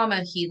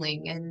trauma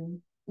healing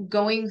and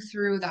going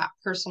through that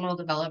personal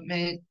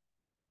development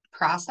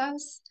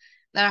process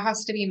that it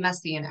has to be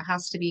messy and it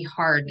has to be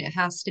hard and it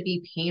has to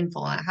be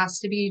painful and it has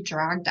to be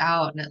dragged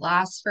out and it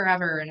lasts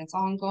forever and it's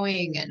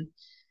ongoing. And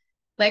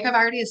like I've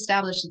already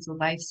established, it's a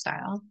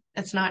lifestyle,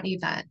 it's not an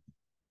event.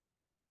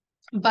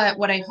 But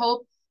what I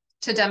hope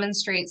to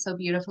demonstrate so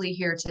beautifully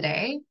here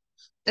today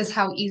is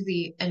how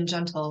easy and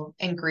gentle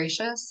and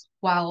gracious,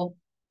 while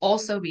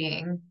also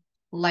being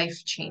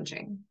life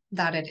changing,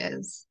 that it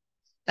is.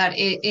 That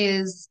it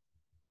is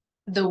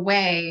the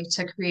way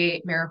to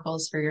create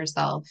miracles for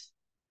yourself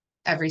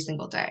every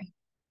single day,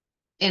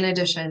 in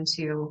addition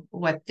to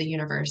what the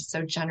universe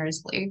so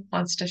generously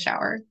wants to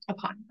shower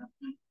upon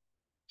you.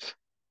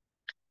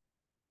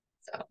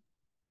 So,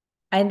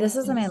 And this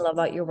is something I yes. love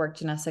about your work,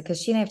 Janessa,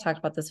 because she and I have talked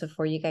about this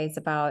before, you guys,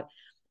 about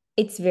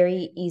it's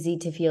very easy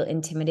to feel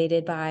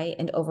intimidated by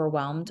and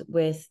overwhelmed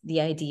with the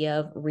idea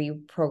of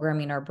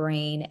reprogramming our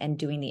brain and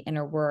doing the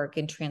inner work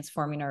and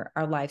transforming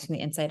our lives from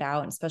the inside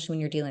out. And especially when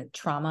you're dealing with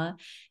trauma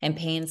and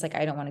pain, it's like,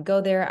 I don't want to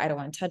go there. I don't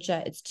want to touch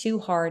it. It's too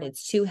hard.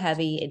 It's too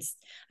heavy.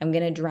 I'm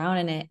going to drown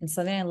in it. And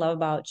something I love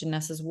about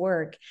Janessa's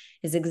work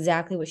is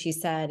exactly what she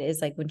said,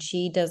 is like when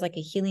she does like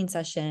a healing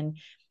session,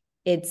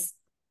 it's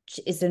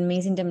it's an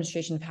amazing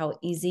demonstration of how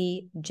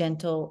easy,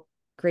 gentle,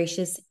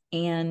 gracious,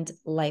 and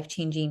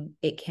life-changing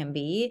it can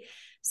be.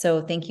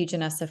 So thank you,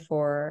 Janessa,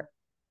 for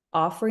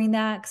offering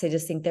that, because I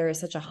just think there is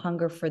such a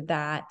hunger for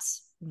that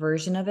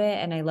version of it.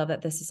 And I love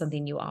that this is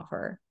something you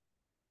offer.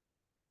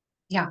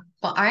 Yeah.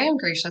 Well, I am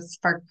gracious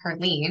for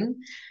Carlene,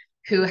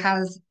 who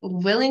has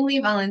willingly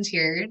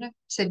volunteered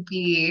to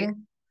be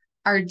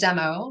our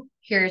demo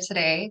here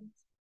today.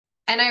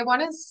 And I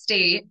want to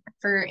state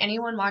for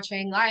anyone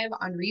watching live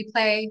on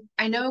replay,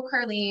 I know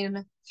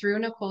Carlene through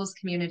Nicole's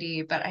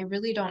community, but I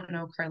really don't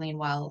know Carlene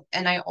well.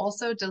 And I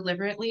also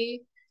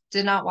deliberately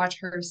did not watch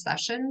her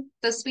session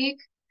this week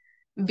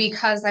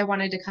because I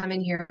wanted to come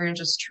in here and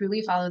just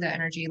truly follow the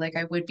energy like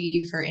I would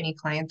be for any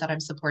client that I'm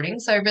supporting.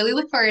 So I really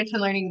look forward to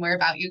learning more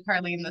about you,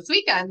 Carlene, this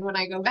weekend when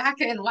I go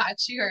back and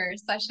watch your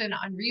session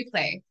on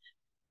replay.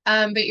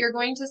 But you're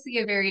going to see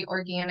a very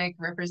organic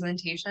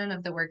representation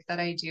of the work that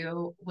I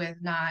do with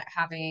not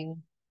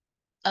having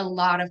a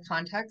lot of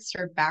context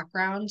or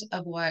background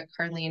of what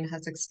Carlene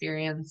has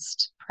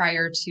experienced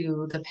prior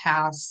to the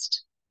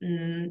past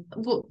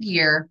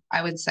year,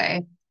 I would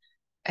say.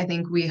 I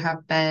think we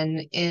have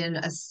been in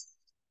a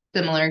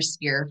similar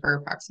sphere for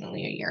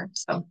approximately a year.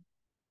 So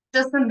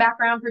just some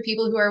background for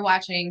people who are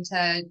watching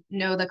to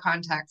know the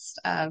context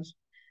of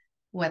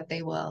what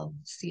they will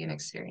see and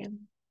experience.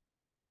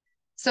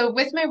 So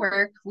with my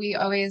work, we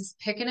always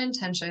pick an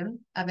intention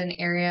of an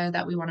area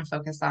that we want to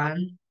focus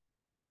on.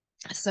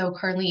 So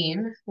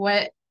Carlene,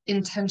 what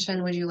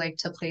intention would you like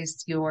to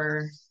place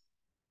your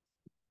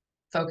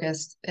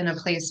focus in, a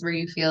place where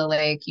you feel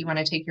like you want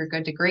to take your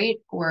good to great,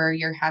 or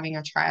you're having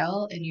a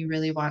trial and you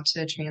really want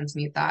to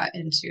transmute that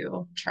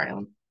into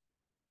triumph?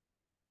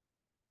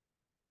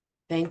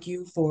 Thank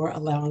you for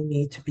allowing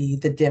me to be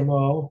the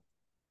demo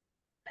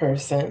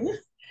person.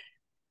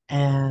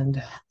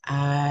 And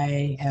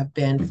I have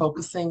been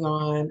focusing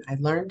on,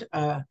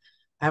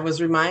 I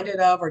was reminded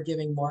of or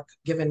given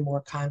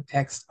more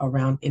context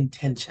around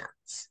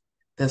intentions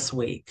this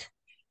week.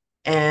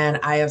 And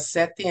I have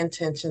set the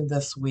intention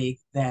this week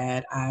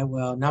that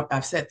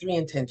I've set 3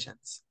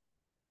 intentions.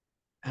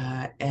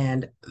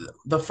 And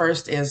the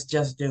first is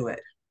just do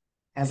it.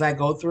 As I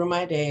go through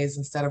my days,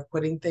 instead of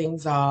putting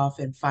things off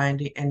and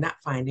not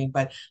finding,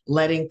 but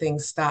letting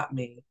things stop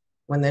me,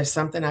 when there's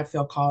something I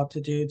feel called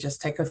to do,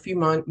 just take a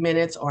few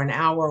minutes or an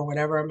hour or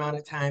whatever amount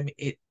of time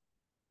it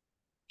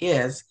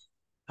is,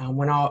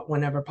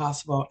 whenever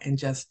possible, and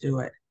just do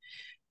it.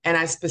 And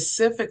I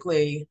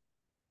specifically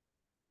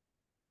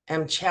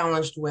am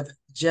challenged with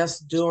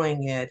just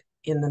doing it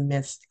in the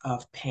midst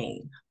of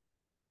pain.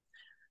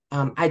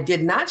 I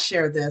did not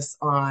share this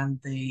on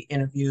the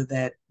interview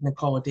that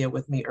Nicole did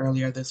with me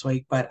earlier this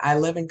week, but I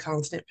live in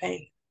constant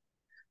pain,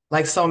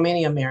 like so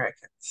many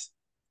Americans,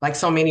 like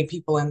so many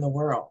people in the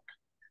world,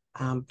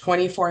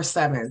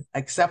 24/7,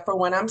 except for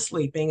when I'm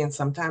sleeping, and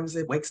sometimes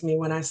it wakes me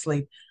when I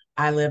sleep.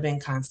 I live in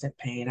constant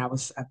pain.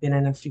 I've been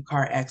in a few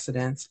car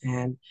accidents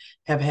and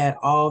have had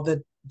all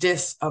the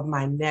discs of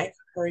my neck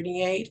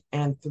herniate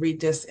and 3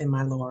 discs in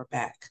my lower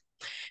back.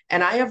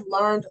 And I have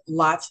learned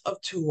lots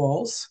of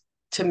tools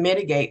to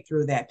mitigate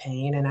through that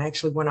pain. And I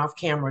actually went off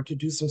camera to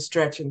do some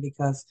stretching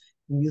because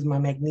I use my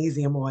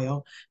magnesium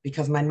oil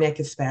because my neck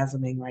is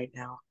spasming right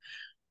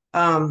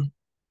now.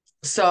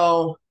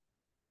 So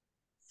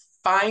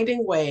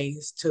finding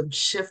ways to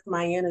shift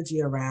my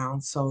energy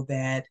around so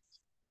that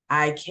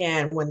I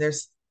can,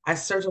 I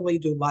certainly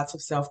do lots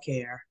of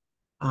self-care,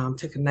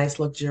 took a nice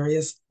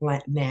luxurious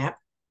nap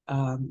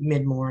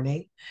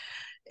mid-morning.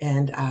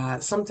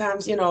 And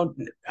sometimes,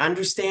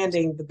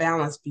 understanding the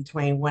balance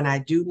between when I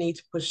do need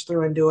to push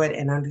through and do it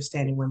and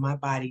understanding when my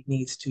body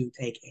needs to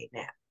take a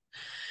nap.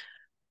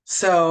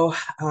 So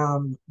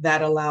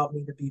that allowed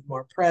me to be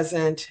more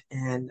present.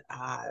 And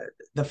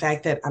the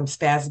fact that I'm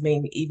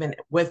spasming, even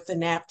with the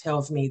nap,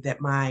 tells me that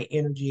my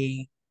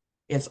energy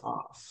is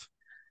off.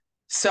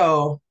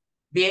 So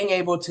being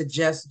able to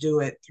just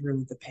do it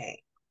through the pain,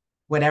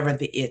 whatever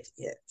the it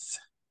is.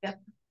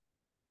 Yep.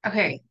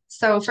 Okay.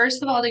 So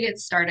first of all, to get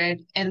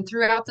started, and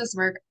throughout this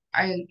work,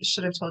 I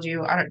should have told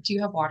you, do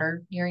you have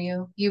water near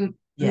you? You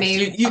Yes,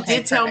 may, you okay,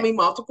 did tell perfect. me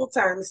multiple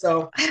times.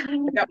 So I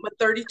got my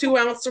 32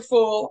 ounce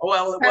full.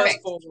 Well, it was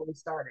Perfect. full when we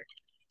started.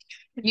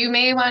 You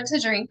may want to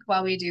drink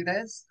while we do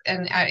this,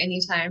 and at any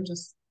time,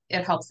 just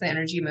it helps the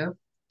energy move.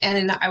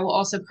 And I will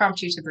also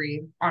prompt you to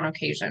breathe on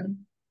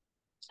occasion.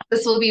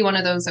 This will be one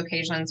of those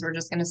occasions we're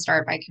just going to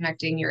start by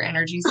connecting your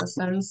energy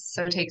systems.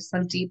 So take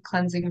some deep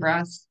cleansing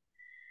breaths.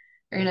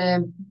 You're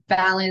going to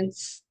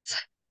balance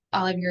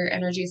all of your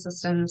energy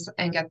systems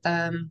and get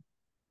them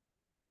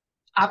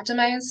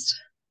optimized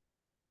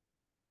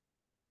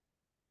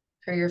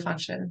for your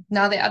function.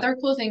 Now, the other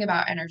cool thing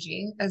about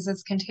energy is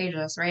it's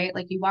contagious, right?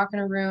 Like you walk in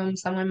a room,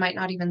 someone might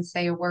not even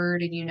say a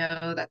word, and you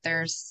know that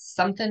there's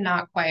something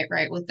not quite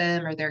right with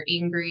them or they're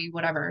angry,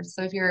 whatever.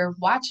 So if you're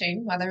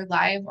watching, whether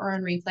live or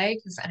on replay,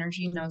 because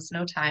energy knows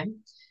no time,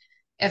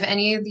 if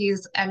any of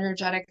these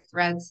energetic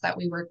threads that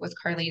we work with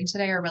Carlene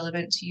today are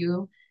relevant to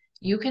you,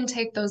 you can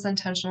take those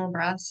intentional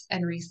breaths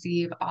and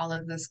receive all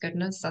of this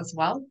goodness as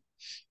well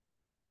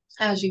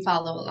as you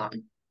follow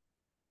along.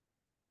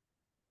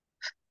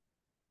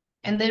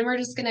 And then we're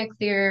just going to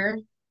clear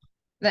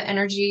the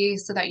energy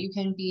so that you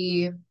can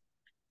be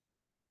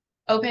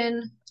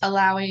open,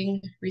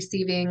 allowing,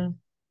 receiving,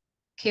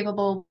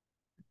 capable,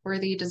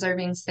 worthy,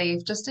 deserving,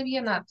 safe, just to be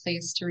in that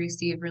place to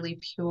receive really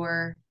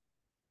pure,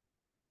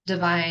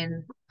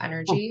 divine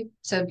energy,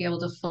 to be able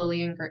to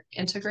fully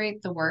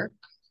integrate the work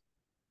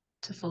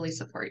to fully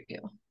support you.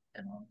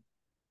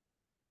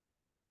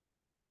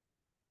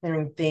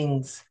 Clearing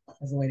things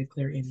as a way to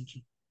clear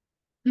energy.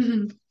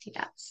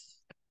 Yes,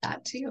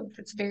 that too.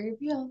 It's very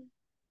real.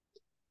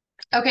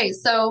 Okay,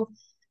 so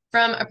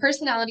from a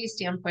personality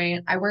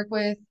standpoint, I work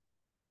with,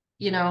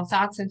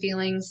 thoughts and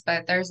feelings,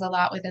 but there's a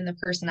lot within the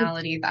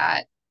personality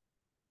that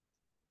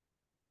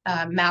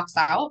maps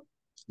out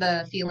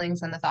the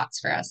feelings and the thoughts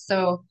for us.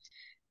 So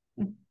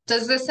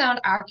does this sound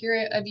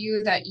accurate of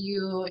you, that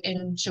you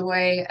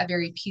enjoy a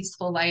very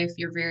peaceful life?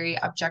 You're very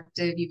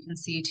objective. You can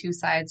see two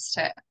sides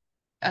to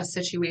a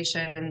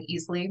situation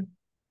easily?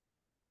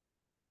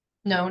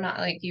 No, not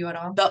like you at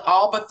all.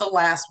 All but the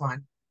last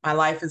one. My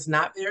life is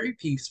not very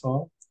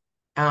peaceful,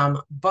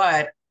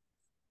 but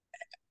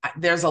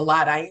there's a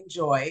lot I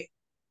enjoy.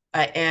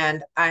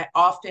 And I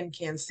often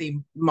can see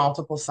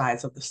multiple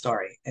sides of the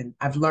story. And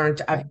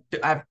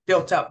I've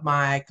built up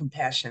my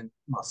compassion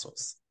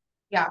muscles.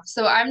 Yeah.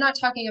 So I'm not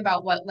talking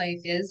about what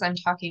life is. I'm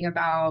talking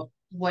about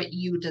what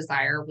you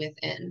desire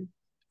within.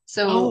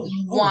 So Oh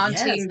yes,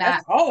 wanting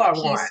that's that all I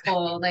want.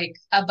 peaceful, like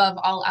above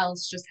all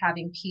else, just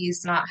having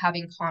peace, not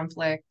having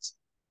conflict.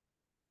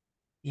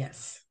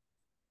 Yes.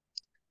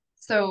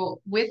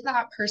 So with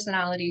that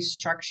personality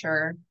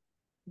structure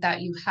that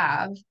you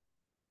have,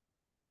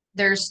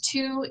 there's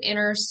two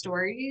inner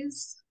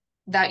stories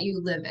that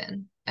you live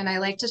in. And I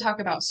like to talk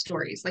about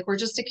stories. Like we're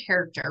just a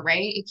character,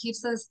 right? It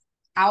keeps us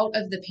out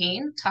of the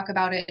pain. Talk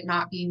about it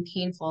not being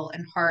painful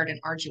and hard and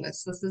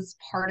arduous. This is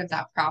part of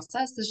that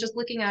process. Is just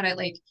looking at it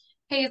like,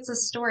 hey, it's a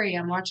story.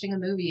 I'm watching a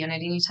movie, and at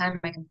any time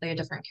I can play a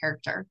different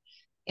character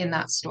in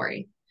that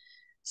story.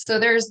 So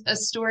there's a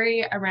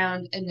story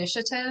around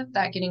initiative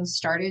that getting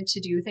started to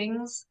do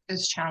things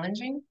is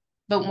challenging.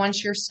 But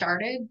once you're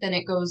started, then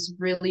it goes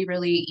really,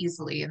 really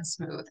easily and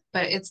smooth.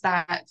 But it's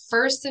that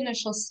first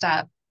initial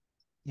step.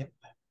 Yep.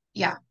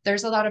 Yeah,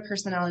 there's a lot of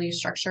personality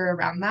structure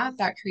around that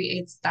that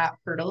creates that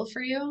hurdle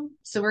for you.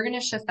 So we're going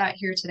to shift that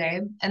here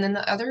today. And then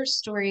the other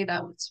story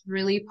that's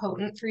really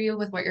potent for you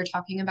with what you're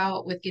talking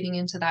about with getting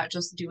into that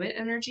just do it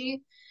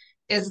energy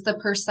is the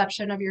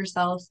perception of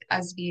yourself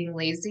as being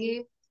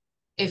lazy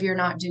if you're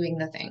not doing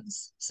the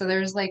things. So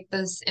there's like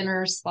this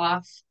inner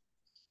sloth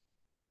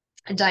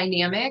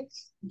dynamic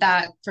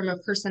that, from a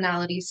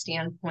personality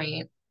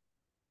standpoint,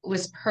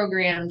 was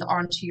programmed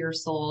onto your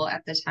soul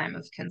at the time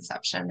of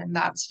conception. And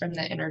that's from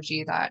the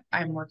energy that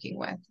I'm working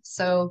with.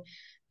 So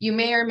you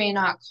may or may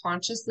not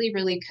consciously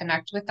really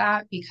connect with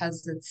that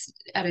because it's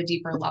at a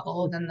deeper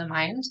level than the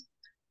mind.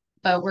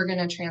 But we're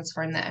going to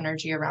transform the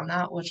energy around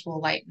that, which will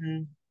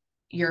lighten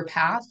your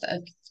path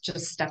of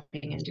just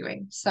stepping and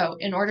doing. So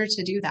in order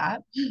to do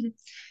that,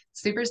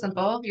 super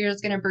simple. You're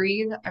just going to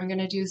breathe. I'm going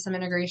to do some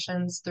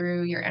integrations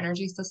through your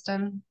energy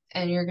system,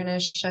 and you're going to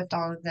shift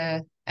all of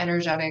the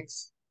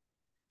energetics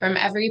from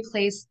every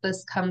place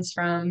this comes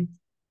from: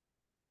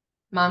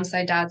 mom's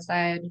side, dad's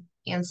side,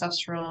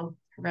 ancestral,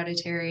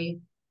 hereditary,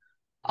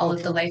 all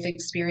of the life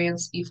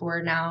experience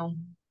before now.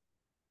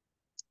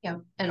 Yeah.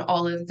 And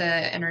all of the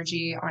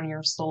energy on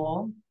your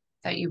soul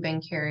that you've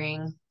been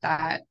carrying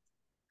that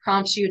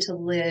prompts you to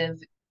live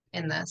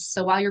in this.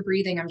 So while you're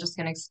breathing, I'm just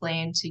going to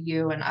explain to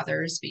you and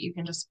others, but you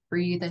can just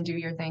breathe and do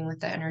your thing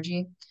with the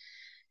energy.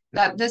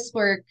 That this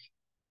work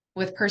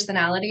with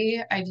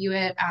personality, I view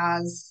it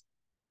as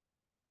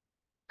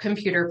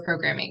computer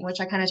programming,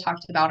 which I kind of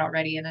talked about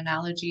already, an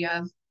analogy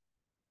of.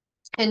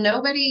 And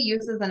nobody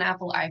uses an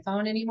Apple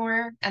iPhone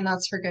anymore, and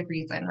that's for good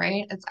reason,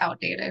 right? It's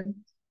outdated.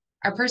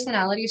 Our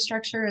personality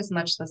structure is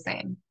much the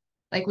same.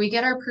 Like we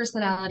get our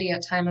personality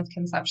at time of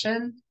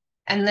conception,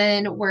 and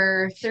then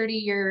we're 30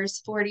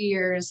 years, 40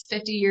 years,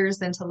 50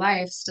 years into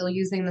life, still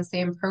using the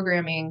same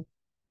programming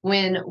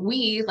when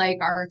we, like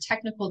our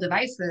technical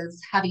devices,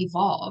 have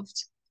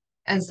evolved.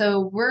 And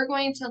so we're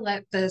going to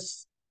let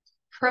this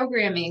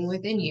programming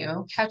within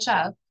you catch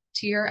up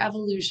to your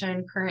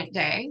evolution current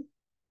day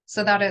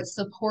so that it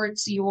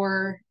supports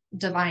your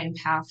divine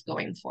path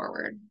going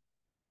forward.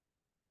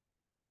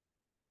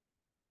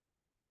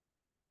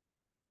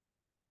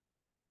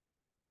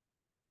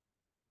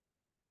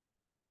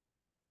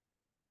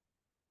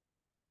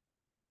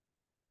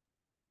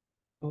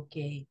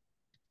 Okay.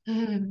 Go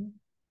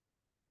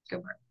for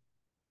it.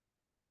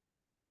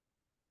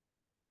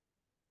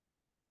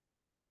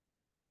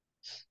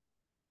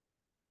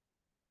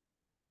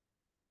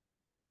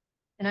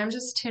 And I'm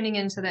just tuning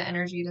into the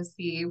energy to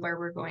see where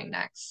we're going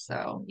next.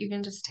 So you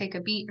can just take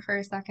a beat for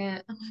a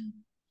second.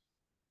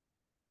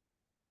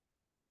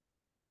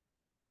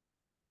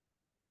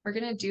 We're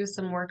going to do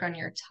some work on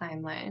your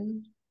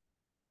timeline.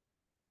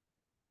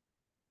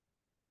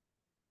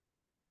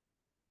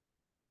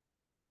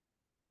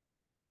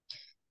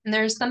 And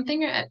there's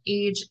something at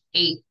age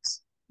 8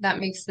 that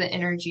makes the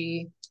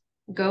energy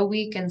go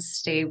weak and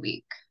stay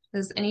weak.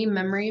 Does any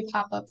memory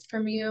pop up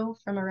from you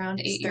from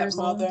around 8 years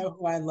old? Stepmother,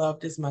 who I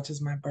loved as much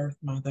as my birth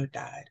mother,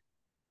 died.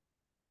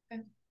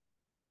 Okay.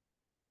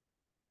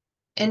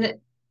 And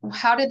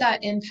how did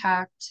that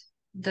impact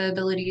the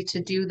ability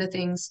to do the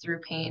things through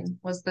pain?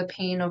 Was the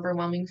pain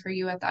overwhelming for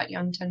you at that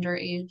young, tender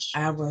age?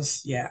 I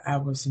was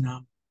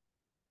numb.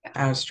 Yeah.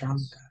 I was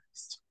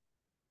traumatized.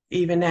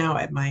 Even now,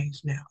 at my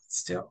age now, it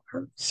still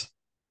hurts.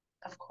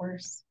 Of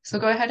course. So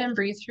go ahead and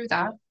breathe through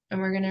that. And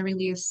we're going to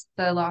release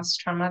the lost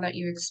trauma that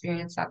you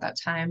experienced at that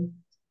time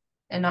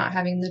and not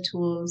having the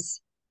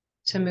tools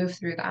to move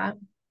through that.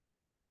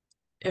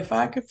 If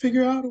I could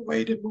figure out a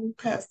way to move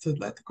past it,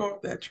 let go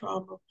of that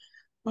trauma,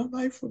 my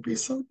life would be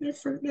so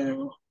different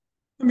now.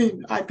 I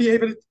mean, I'd be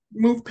able to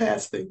move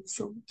past things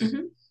so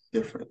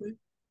differently.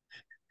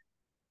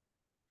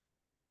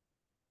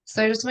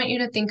 So I just want you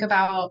to think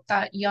about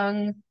that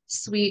young,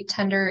 sweet,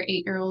 tender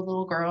 8-year-old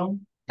little girl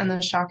and the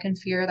shock and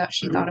fear that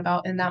she thought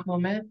about in that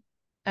moment.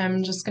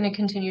 I'm just going to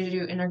continue to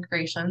do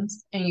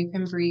integrations, and you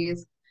can breathe.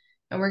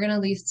 And we're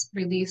going to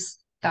release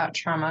that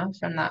trauma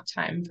from that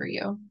time for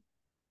you.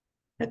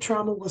 That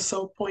trauma was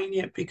so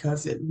poignant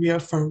because it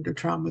reaffirmed the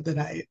trauma that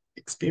I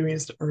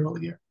experienced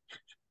earlier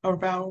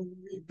about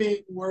me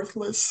being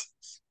worthless,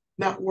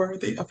 not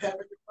worthy of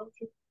having a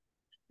mother.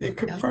 It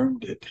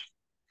confirmed it.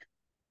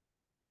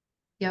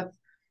 Yep.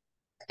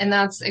 And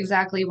that's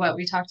exactly what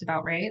we talked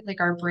about, right?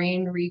 Like our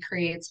brain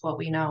recreates what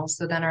we know.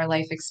 So then our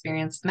life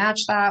experience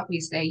match that. We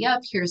say,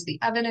 yep, here's the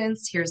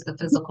evidence. Here's the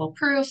physical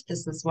proof.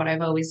 This is what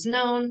I've always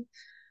known.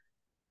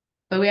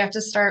 But we have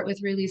to start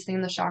with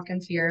releasing the shock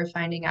and fear of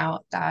finding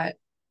out that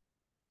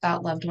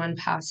that loved one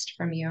passed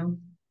from you.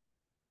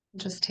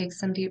 Just take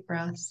some deep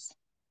breaths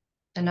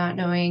and not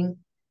knowing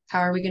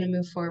how are we going to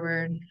move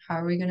forward? How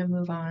are we going to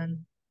move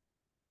on?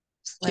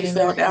 She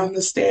fell down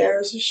the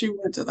stairs. She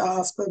went to the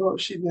hospital.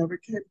 She never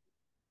came.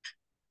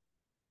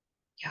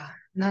 Yeah,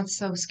 and that's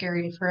so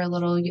scary for a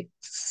little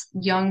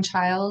young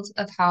child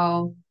of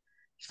how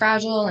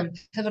fragile and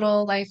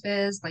pivotal life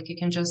is. Like it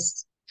can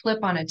just flip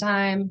on a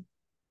dime.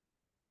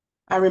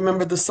 I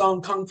remember the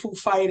song Kung Fu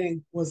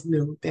Fighting was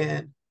new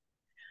then.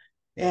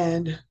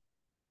 And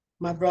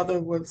my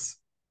brother was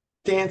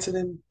dancing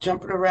and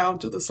jumping around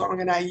to the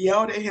song, and I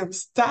yelled at him,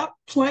 "Stop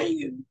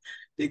playing,"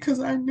 because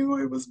I knew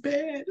it was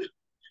bad.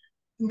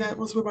 And that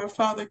was when my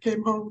father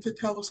came home to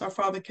tell us. Our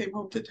father came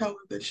home to tell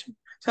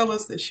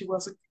us that she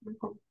wasn't coming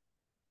home.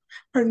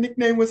 Her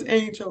nickname was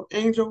Angel.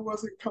 Angel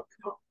wasn't coming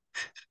home.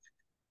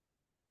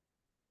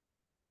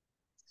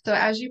 So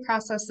as you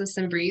process this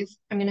and breathe,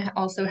 I'm going to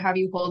also have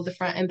you hold the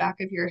front and back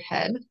of your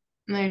head.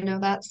 And I know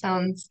that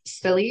sounds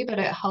silly, but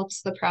it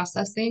helps the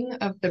processing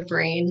of the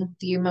brain,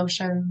 the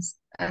emotions,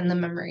 and the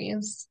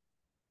memories.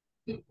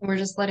 We're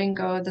just letting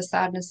go of the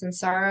sadness and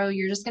sorrow.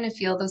 You're just going to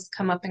feel this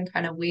come up in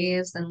kind of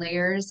waves and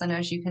layers. And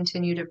as you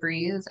continue to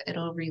breathe,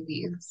 it'll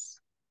release.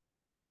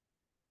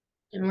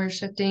 And we're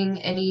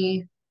shifting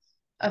any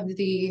of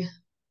the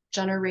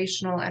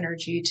generational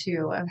energy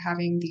too, of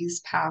having these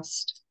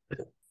past,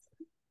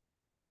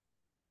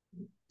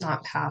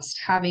 not past,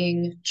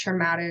 having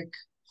traumatic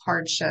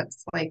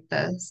hardships like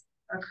this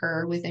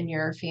occur within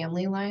your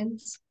family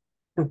lines.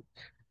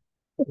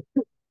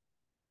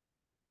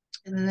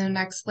 And then the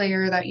next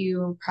layer that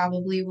you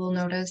probably will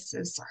notice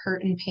is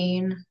hurt and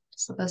pain.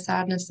 So the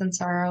sadness and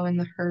sorrow and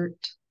the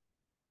hurt.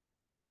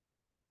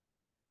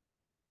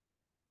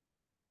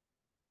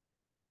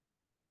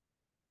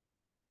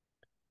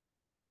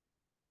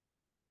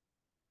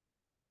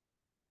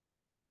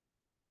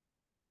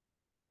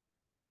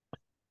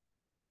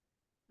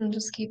 And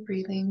just keep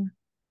breathing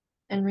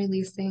and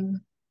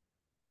releasing.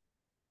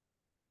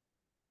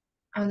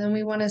 And then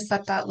we want to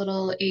set that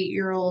little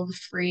 8-year-old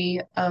free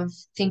of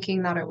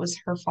thinking that it was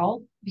her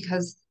fault,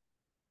 because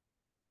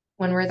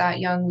when we're that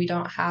young, we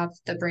don't have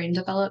the brain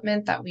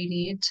development that we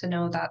need to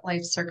know that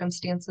life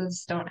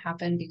circumstances don't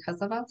happen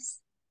because of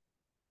us.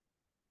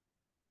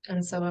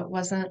 And so it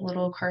wasn't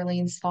little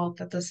Carlene's fault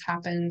that this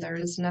happened. There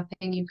was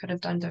nothing you could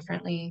have done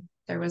differently.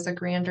 There was a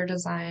grander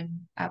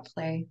design at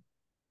play.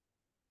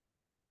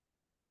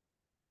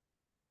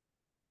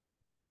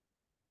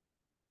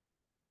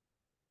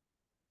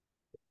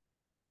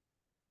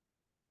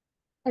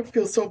 I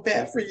feel so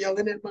bad for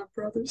yelling at my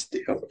brother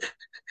still,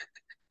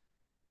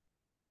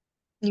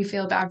 You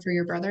feel bad for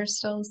your brother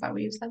still? Is that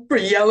what you said? for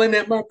yelling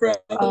at my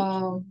brother,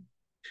 Oh,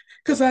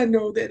 because I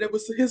know that it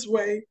was his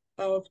way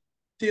of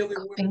dealing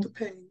with coping. the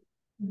pain.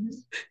 Mhm.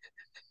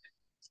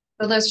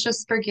 So let's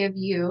just forgive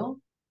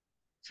you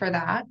for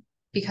that,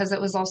 because it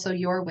was also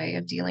your way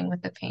of dealing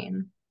with the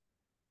pain.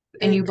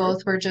 And you Anger.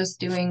 both were just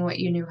doing what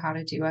you knew how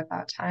to do at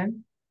that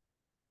time.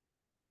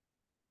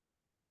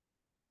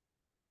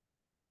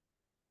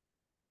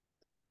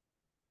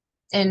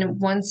 And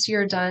once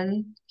you're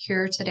done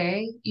here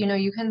today,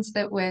 you can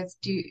sit with,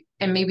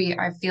 and maybe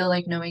I feel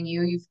like knowing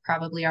you, you've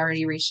probably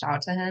already reached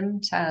out to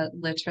him to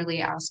literally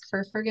ask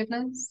for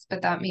forgiveness,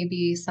 but that may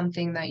be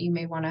something that you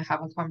may want to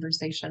have a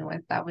conversation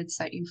with that would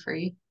set you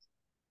free.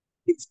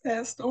 He's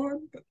passed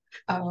on, but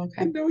Oh, I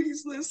okay. know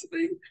he's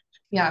listening.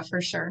 Yeah, for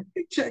sure.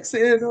 He checks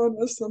in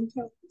on us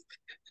sometimes.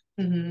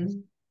 Hmm.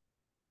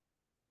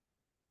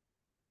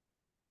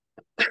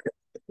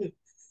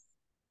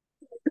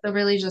 So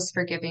really just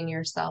forgiving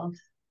yourself.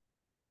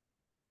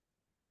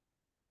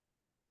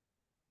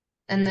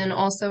 And then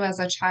also as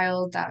a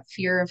child, that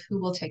fear of who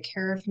will take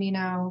care of me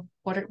now?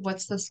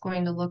 What's this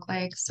going to look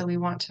like? So we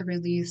want to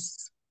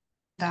release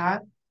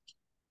that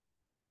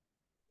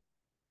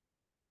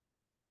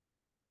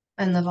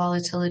and the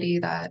volatility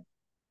that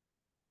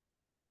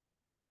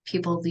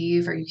people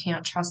leave, or you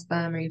can't trust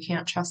them, or you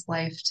can't trust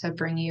life to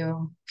bring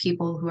you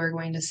people who are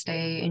going to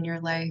stay in your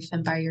life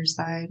and by your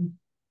side.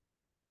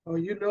 Oh,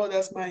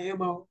 that's my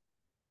MO.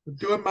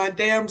 Doing my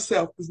damn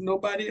self because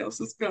nobody else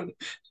is gonna.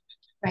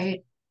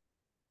 Right.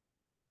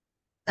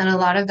 And a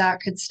lot of that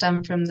could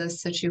stem from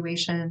this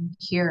situation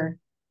here.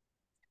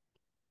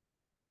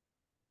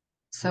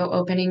 So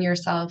opening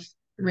yourself,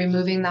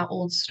 removing that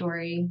old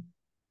story.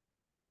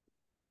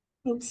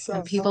 I'm When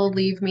sorry. people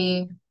leave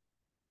me,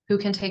 who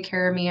can take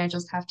care of me? I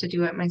just have to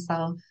do it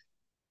myself.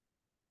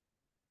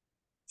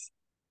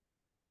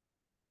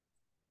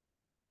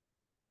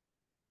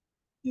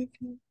 Thank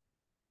you.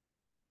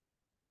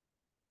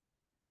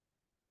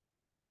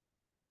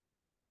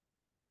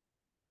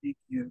 Thank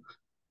you.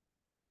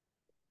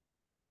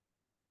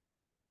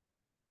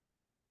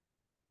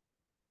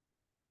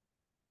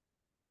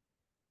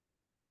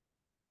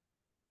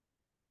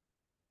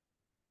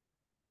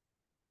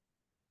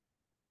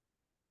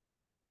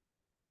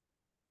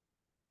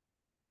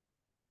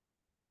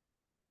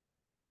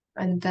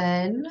 And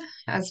then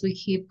as we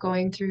keep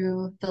going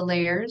through the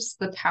layers,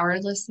 the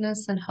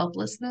powerlessness and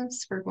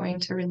helplessness, we're going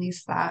to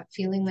release that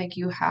feeling like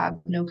you have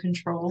no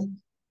control.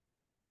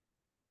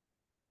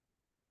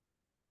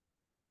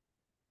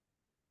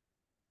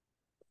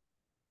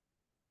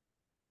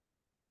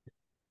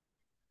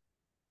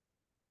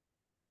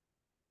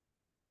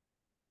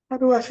 How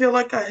do I feel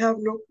like I have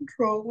no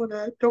control when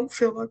I don't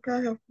feel like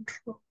I have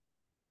control?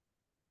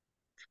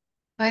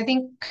 I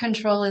think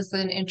control is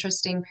an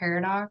interesting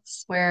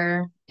paradox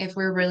where if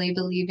we're really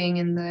believing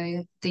in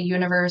the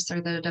universe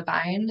or the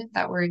divine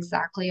that we're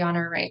exactly on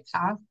our right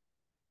path,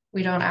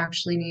 we don't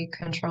actually need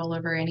control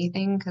over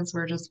anything because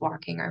we're just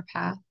walking our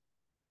path.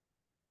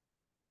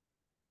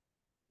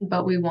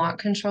 But we want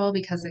control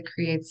because it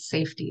creates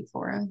safety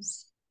for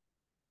us.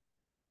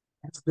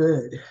 That's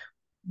good.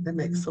 That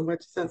makes Mhm. so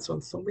much sense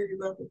on so many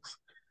levels.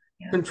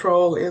 Yeah,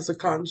 Control is a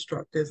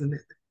construct, isn't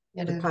it?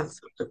 it The is.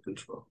 concept of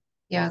control.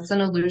 Yeah, it's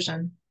an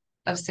illusion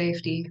of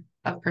safety,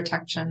 of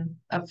protection,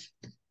 of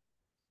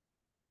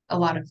a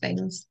lot of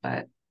things.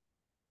 But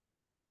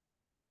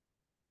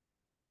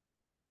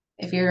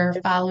if you're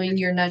following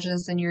your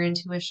nudges and your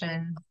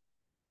intuition,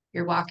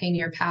 you're walking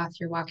your path,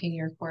 you're walking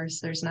your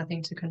course, there's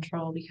nothing to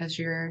control because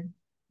you're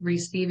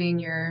receiving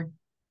your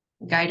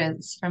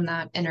guidance from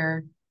that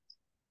inner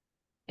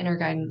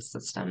guidance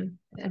system,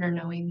 inner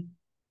knowing.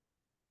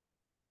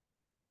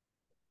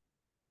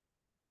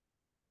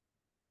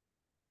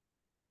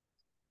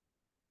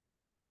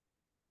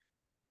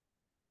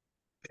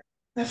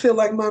 I feel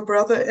like my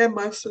brother and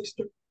my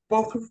sister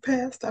both have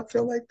passed. I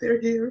feel like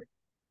they're here.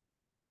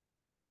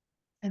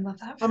 I love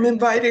that for I'm you.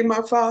 inviting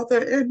my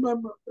father and my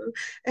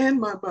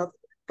mother,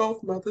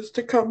 both mothers,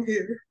 to come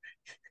here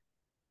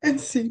and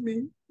see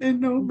me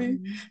and know me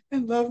Mhm.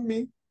 and love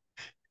me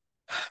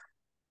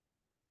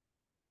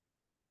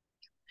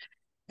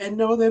and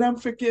know that I'm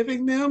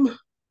forgiving them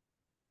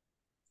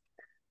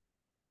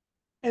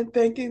and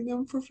thanking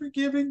them for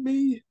forgiving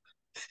me.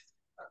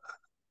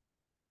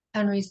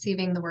 And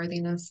receiving the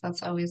worthiness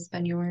that's always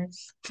been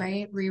yours,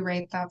 right?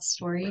 Rewrite that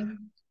story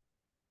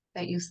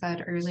that you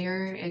said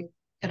earlier. It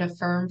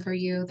affirmed for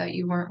you that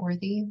you weren't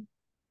worthy.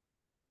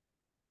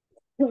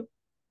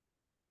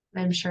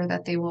 I'm sure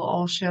that they will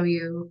all show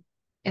you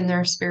in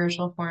their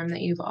spiritual form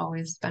that you've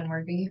always been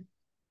worthy.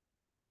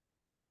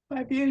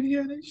 By being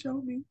here, they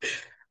show me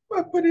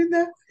by putting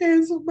their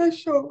hands on my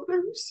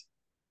shoulders,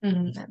 I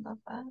love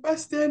that. by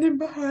standing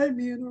behind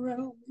me and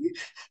around me.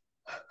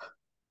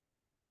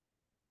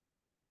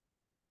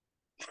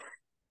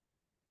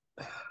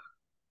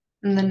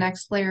 And the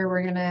next layer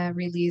we're going to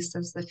release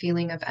is the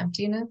feeling of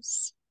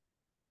emptiness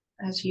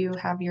as you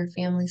have your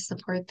family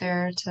support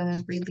there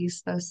to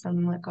release this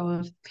and let go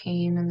of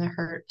pain and the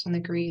hurt and the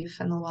grief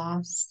and the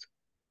loss.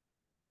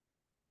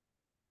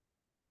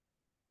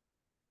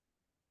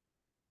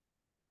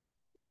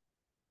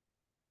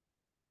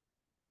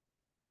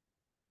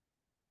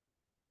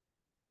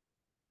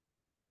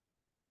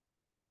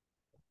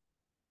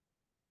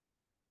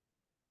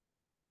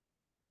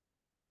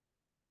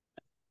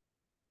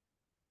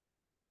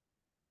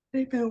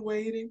 They've been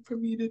waiting for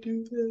me to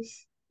do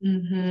this.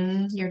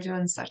 You're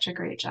doing such a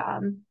great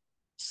job.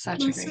 Such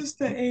My a great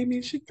sister job.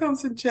 Amy, she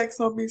comes and checks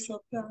on me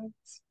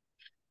sometimes.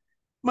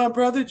 My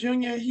brother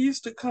Junior, he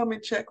used to come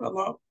and check a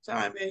long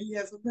time and he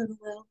hasn't been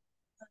around.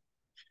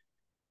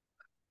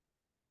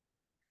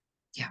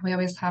 Yeah, we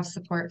always have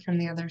support from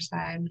the other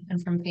side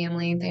and from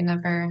family. They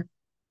never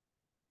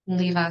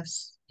leave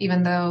us,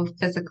 even though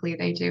physically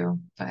they do.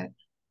 But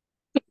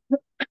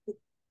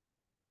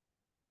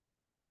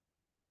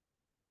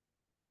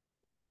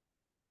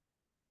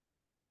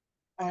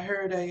I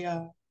heard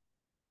I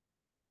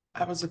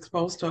was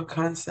exposed to a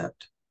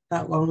concept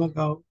not long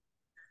ago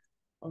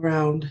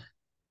around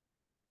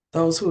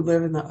those who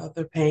live in the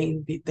other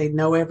pain. They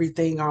know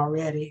everything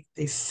already.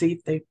 They see,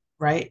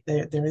 right?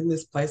 They're in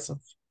this place of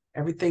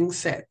everything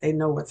set. They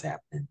know what's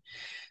happening.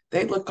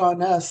 They look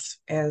on us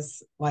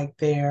as like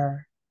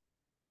they're,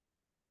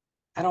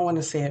 I don't want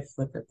to say it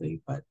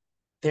flippantly, but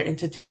their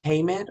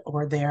entertainment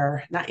or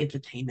their not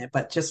entertainment,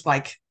 but just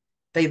like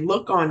they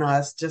look on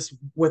us just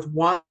with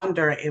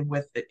wonder and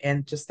with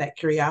and just that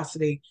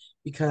curiosity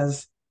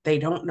because they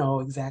don't know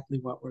exactly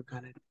what we're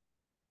gonna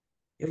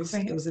do. It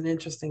right. was an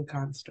interesting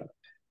construct.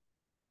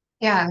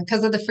 Yeah,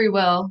 because of the free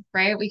will,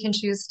 right? We can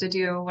choose to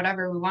do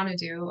whatever we want to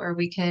do, or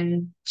we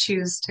can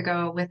choose to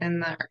go within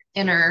the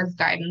inner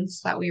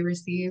guidance that we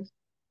receive.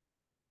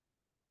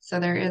 So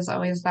there is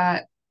always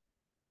that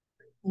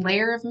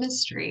layer of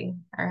mystery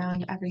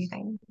around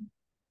everything.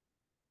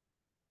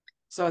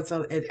 So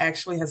it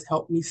actually has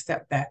helped me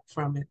step back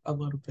from it a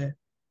little bit,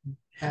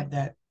 have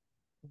that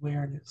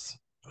awareness.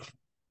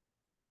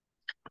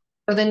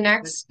 So the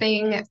next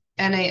thing,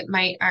 and it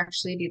might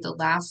actually be the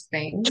last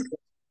thing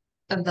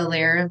of the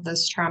layer of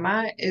this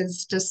trauma,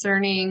 is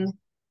discerning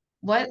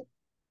what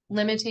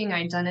limiting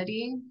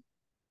identity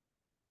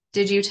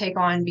did you take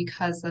on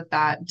because of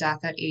that death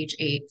at age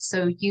 8?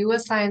 So you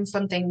assigned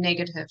something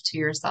negative to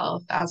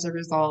yourself as a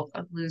result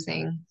of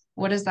losing.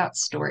 What is that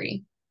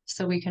story?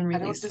 So we can I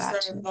don't release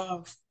that deserve too.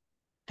 love.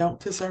 Don't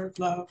deserve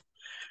love.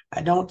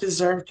 I don't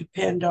deserve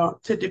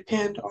to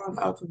depend on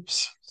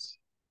others.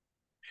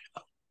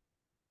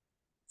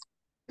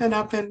 And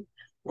I've been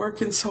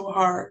working so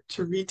hard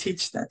to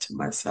reteach that to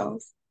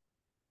myself,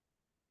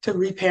 to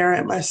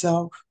reparent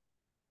myself,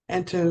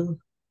 and to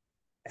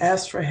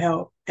ask for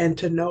help and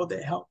to know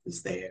that help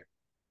is there.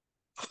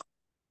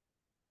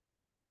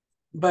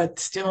 But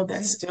still, that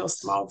Okay. still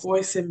small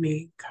voice in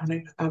me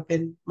kind of,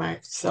 my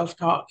self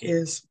talk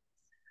is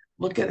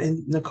look at,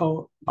 and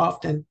Nicole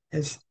often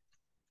has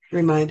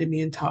reminded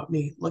me and taught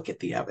me, look at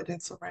the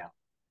evidence around.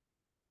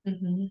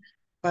 Mm-hmm.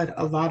 But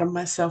a lot of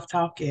my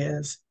self-talk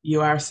is,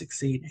 you are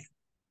succeeding.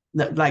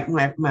 Like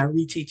my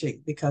reteaching,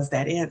 because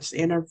that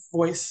inner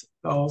voice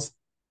goes,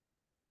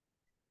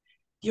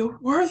 you're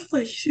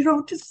worthless, you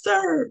don't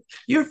deserve,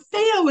 you're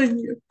failing,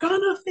 you're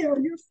gonna fail,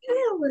 you're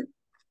failing.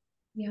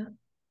 Yeah.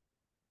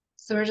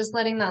 So we're just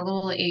letting that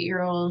little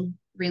 8-year-old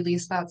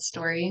release that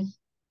story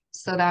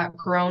so that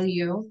grown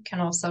you can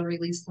also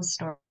release the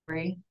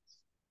story.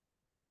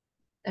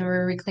 And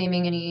we're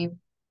reclaiming any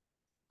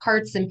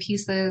parts and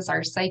pieces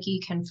our psyche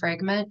can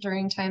fragment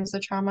during times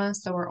of trauma.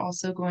 So we're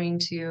also going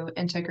to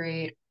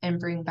integrate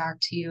and bring back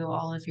to you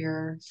all of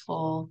your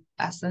full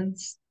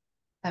essence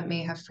that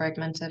may have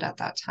fragmented at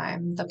that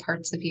time, the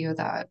parts of you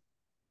that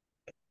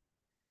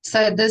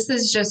said, this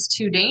is just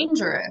too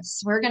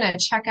dangerous. We're going to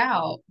check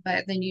out.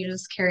 But then you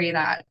just carry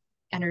that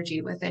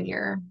energy within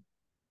your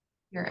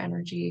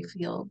energy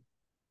field.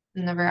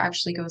 It never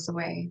actually goes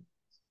away,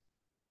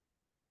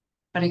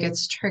 but it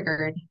gets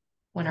triggered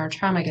when our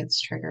trauma gets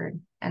triggered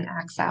and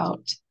acts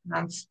out.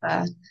 That's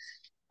the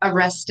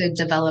arrested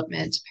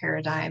development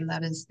paradigm.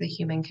 That is the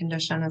human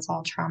condition. It's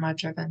all trauma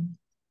driven.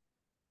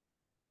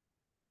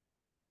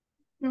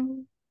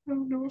 No, I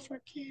don't know if I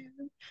can.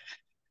 I'm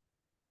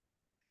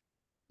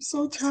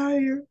so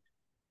tired.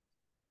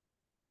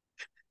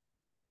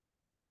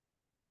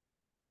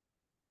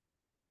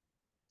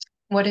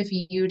 What if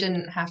you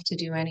didn't have to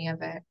do any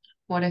of it?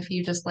 What if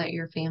you just let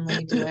your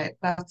family do it?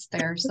 That's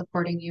there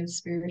supporting you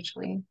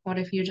spiritually. What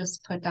if you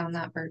just put down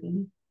that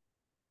burden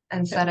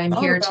and said, I'm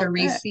Thought here to about that.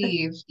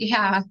 receive?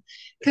 Yeah,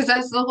 because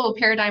that's the whole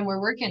paradigm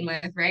we're working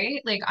with,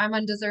 right? Like, I'm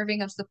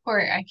undeserving of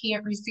support. I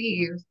can't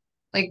receive.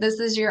 Like, this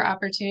is your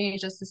opportunity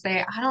just to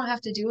say, I don't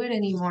have to do it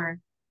anymore.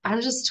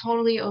 I'm just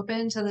totally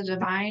open to the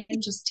divine.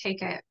 Just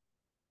take it.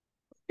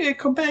 Hey,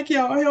 come back,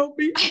 y'all. Help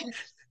me.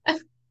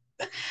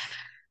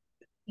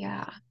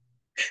 Yeah.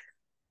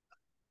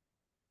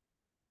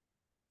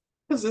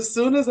 Because as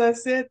soon as I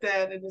said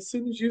that, and as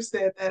soon as you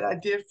said that, I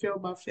did feel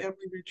my family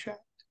retract.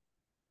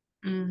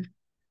 Mm.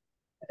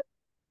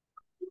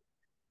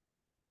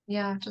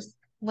 Yeah, just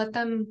let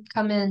them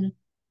come in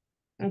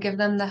and give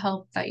them the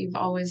help that you've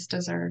always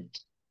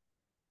deserved.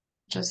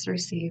 Just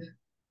receive.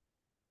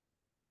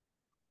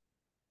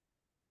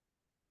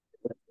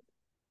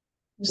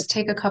 Just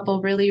take a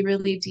couple really,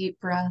 really deep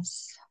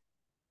breaths.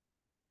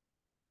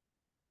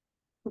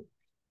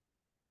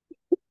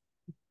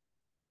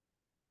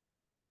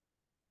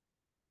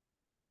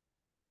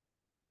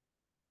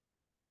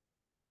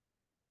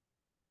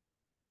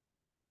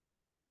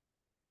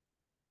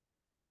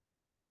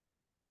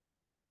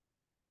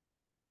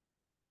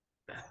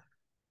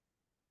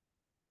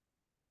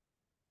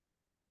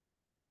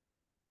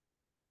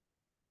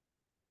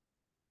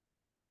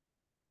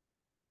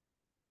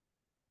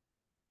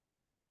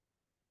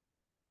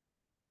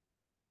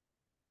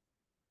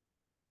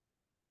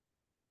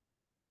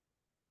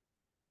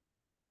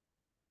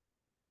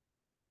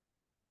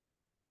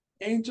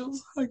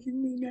 Angels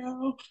hugging me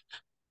now.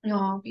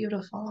 Oh,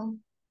 beautiful.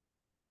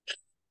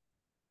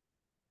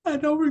 I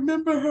don't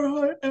remember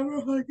her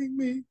ever hugging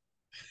me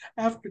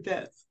after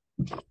death.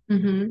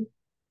 Mm-hmm.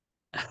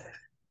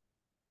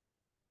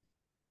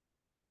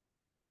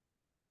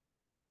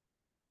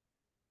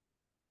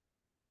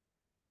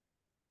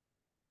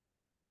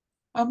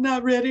 I'm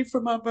not ready for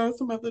my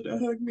birth mother to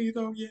hug me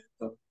though yet.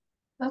 Though.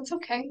 That's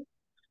okay.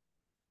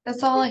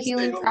 That's all a Stay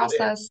healing over there.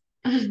 process.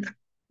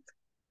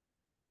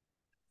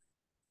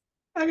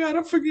 I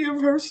gotta forgive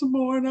her some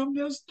more, and I'm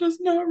just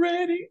not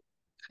ready.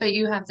 But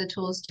you have the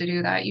tools to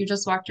do that. You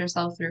just walked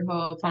yourself through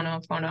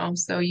Ho'oponopono,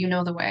 so you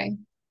know the way.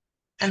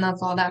 And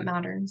that's all that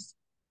matters,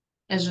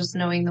 is just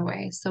knowing the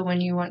way. So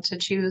when you want to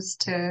choose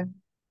to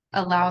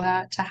allow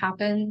that to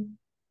happen,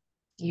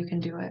 you can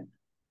do it.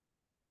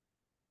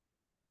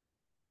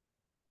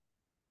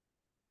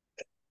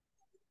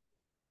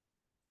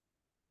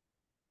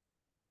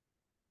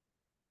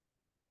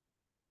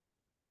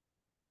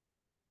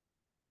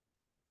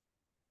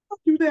 I'll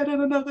do that at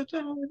another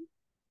time.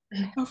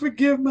 I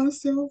forgive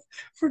myself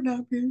for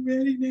not being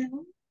ready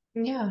now.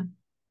 Yeah.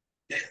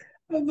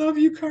 I love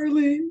you,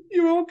 Carlene.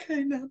 You're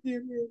okay not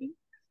being ready.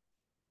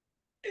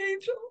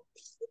 Angel,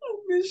 I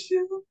miss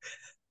you.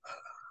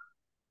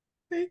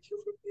 Thank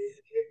you for being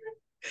here.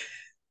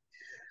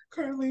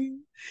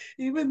 Carlene,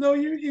 even though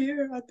you're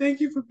here, I thank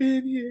you for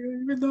being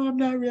here. Even though I'm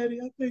not ready,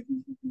 I thank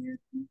you for being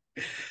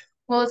here.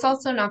 Well, it's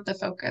also not the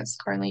focus,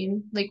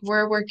 Carlene. Like,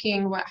 we're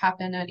working what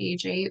happened at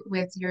age 8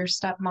 with your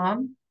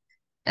stepmom.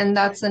 And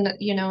that's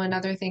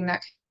another thing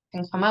that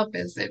can come up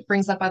is it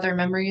brings up other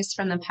memories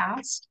from the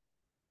past,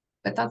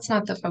 but that's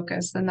not the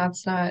focus and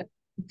that's not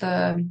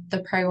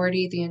the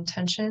priority, the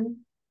intention.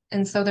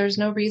 And so there's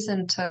no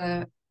reason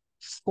to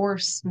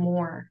force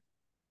more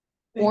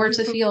Thank or you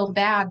to for feel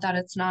bad that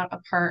it's not a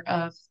part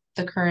of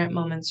the current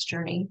moment's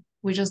journey.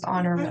 We just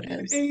honor I what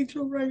need is.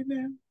 Angel right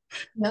now.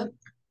 Yep.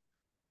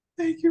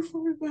 Thank you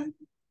for reminding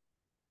me.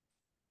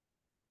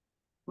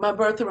 My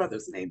birth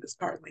mother's name is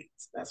Carlene,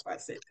 so that's why I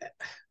said that.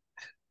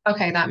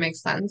 Okay, that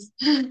makes sense.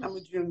 I'm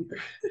a junior.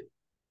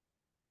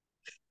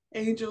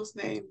 Angel's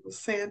name was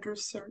Sandra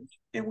Search,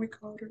 and we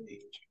called her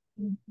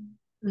Angel.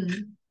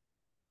 Mhm.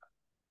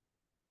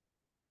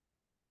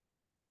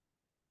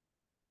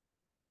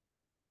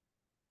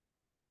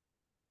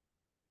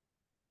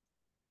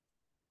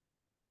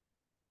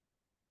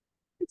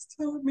 She's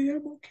telling me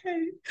I'm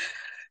okay.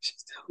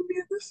 She's telling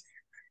me this,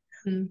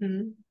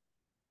 Mhm.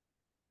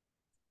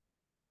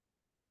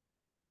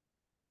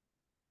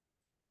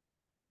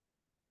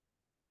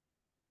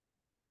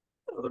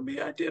 telling me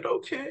I did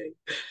okay.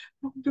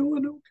 I'm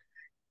doing okay.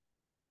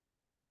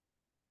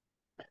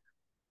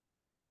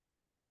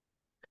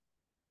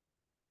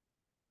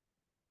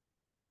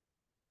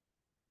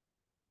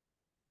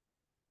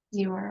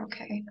 You are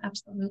okay.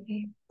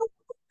 Absolutely. I'm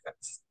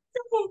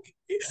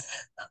okay.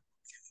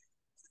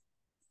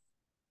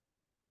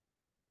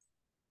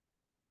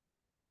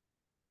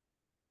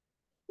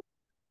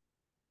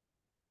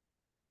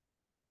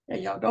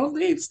 And y'all don't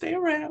leave. Stay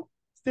around.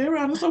 Stay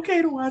around. It's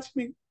okay to watch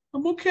me.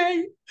 I'm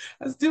okay.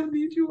 I still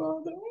need you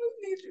all. Though. I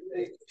need you,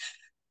 baby.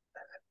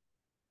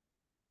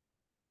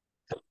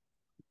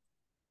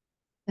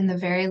 And the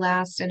very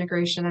last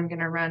integration I'm going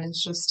to run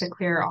is just to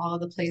clear all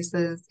the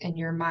places in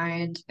your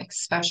mind,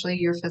 especially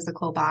your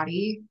physical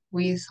body.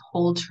 We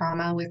hold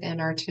trauma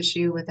within our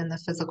tissue, within the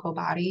physical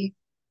body.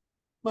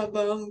 My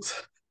lungs.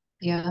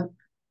 Yeah.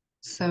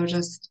 So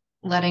just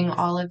letting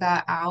all of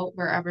that out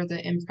wherever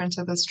the imprint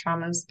of this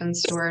trauma has been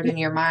stored in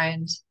your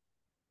mind,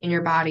 in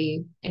your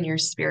body, in your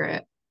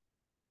spirit.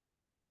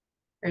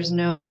 There's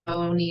no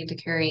need to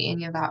carry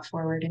any of that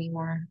forward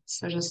anymore.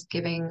 So just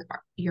giving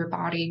your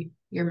body,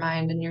 your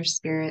mind, and your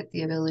spirit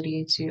the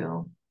ability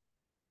to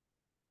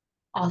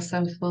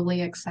also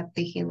fully accept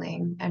the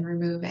healing and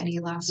remove any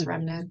last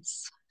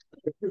remnants.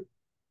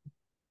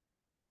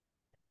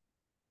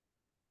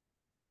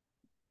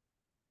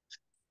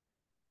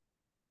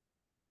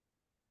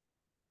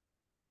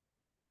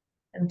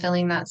 And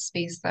filling that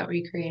space that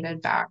we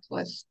created back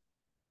with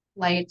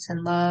light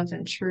and love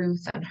and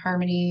truth and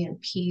harmony and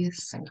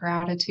peace and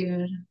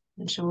gratitude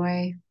and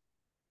joy.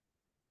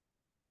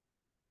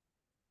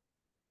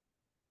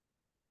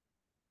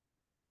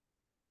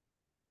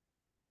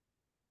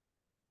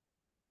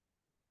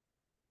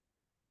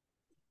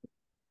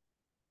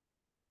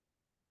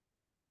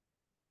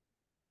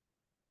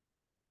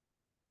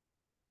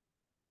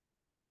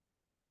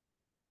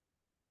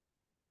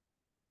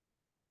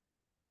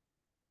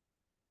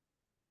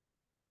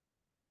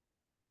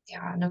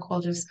 Yeah,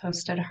 Nicole just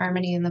posted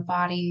harmony in the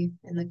body,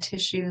 in the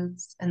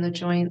tissues, and the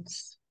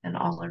joints, and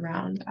all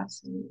around.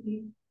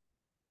 Absolutely.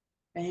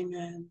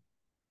 Amen.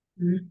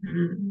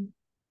 Mhm.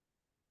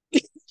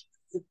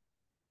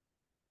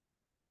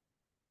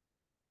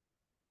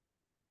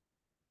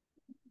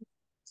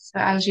 So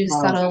as you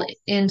settle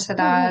into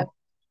that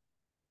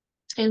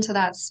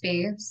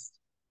space,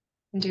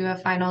 do a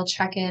final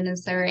check-in.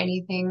 Is there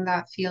anything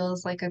that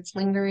feels like it's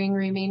lingering,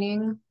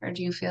 remaining, or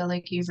do you feel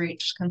like you've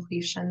reached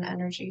completion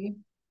energy?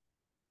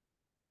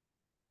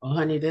 Well,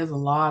 honey, there's a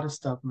lot of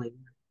stuff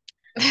lingering.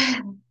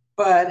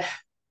 But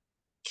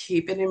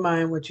keeping in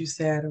mind what you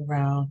said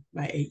around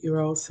my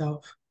 8-year-old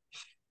self,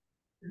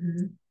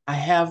 Mhm. I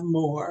have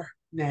more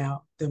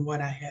now than what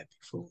I had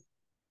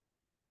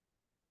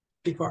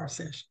before our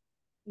session.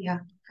 Yeah,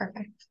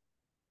 perfect.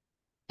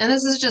 And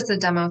this is just a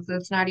demo, so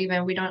it's not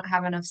even, we don't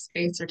have enough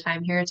space or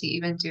time here to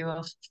even do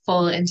a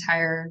full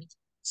entire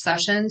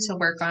session to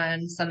work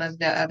on some of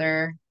the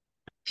other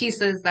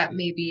pieces that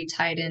may be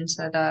tied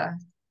into the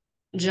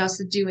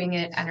just doing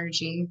it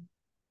energy.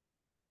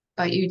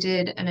 But you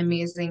did an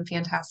amazing,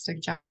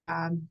 fantastic job.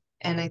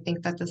 And I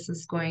think that this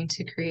is going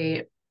to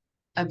create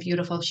a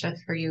beautiful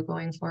shift for you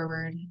going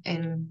forward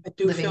in I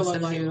do living feel a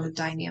some new lightness.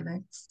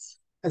 dynamics.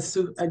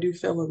 I do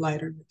feel a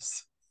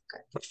lightness.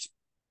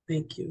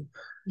 Thank you.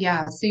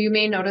 Yeah, so you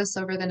may notice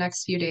over the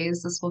next few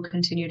days, this will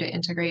continue to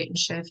integrate and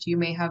shift. You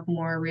may have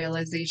more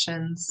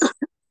realizations,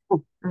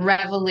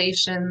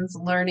 revelations,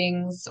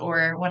 learnings,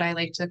 or what I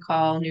like to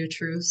call new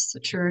truths,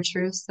 truer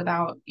truths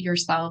about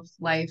yourself,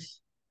 life,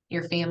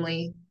 your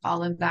family,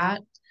 all of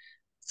that.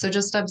 So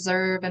just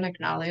observe and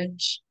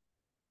acknowledge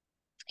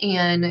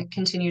and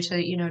continue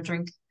to,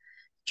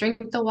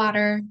 drink the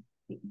water,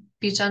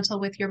 be gentle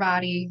with your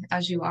body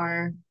as you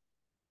are,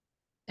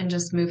 and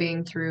just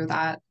moving through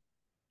that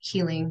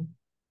healing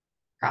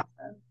process.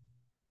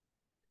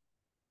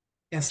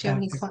 Yes, Do you have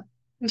any doctor.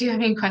 do you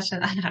have any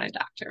questions? I'm not a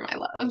doctor, my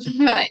love,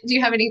 but do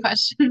you have any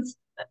questions?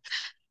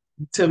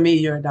 To me,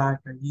 you're a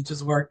doctor. You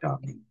just worked on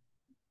me.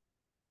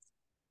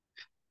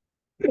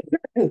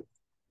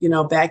 You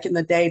know, back in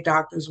the day,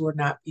 doctors were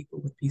not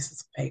people with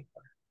pieces of paper.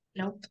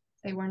 Nope,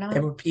 they were They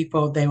not. were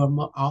people, they were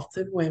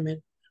often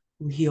women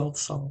who healed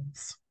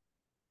souls.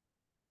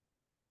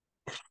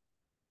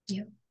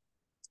 Yep.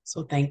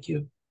 So thank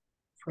you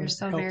You're for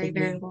so very,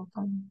 very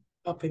welcome.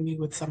 helping me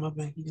with some of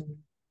my healing.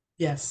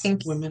 Yes,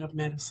 Thank women of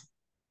medicine.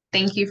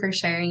 thank you for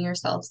sharing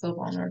yourself so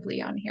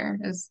vulnerably on here.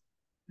 Is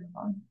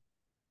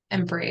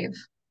and brave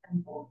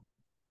and bold.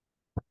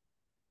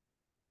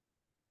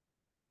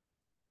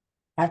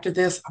 After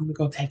this, I'm gonna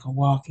go take a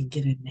walk and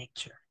get in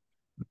nature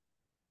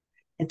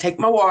and take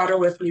my water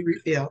with me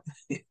refilled.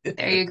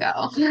 There you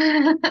go.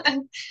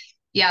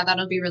 Yeah,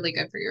 that'll be really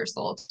good for your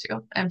soul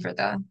too, and for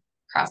the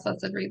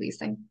process of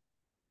releasing.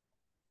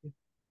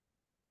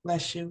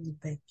 Bless you and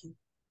thank you.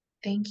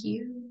 Thank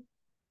you.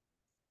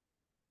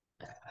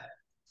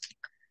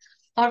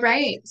 All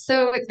right,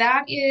 so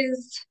that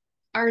is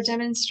our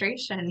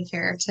demonstration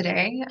here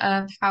today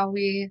of how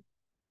we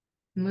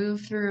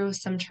move through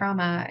some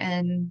trauma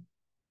and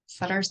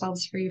set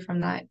ourselves free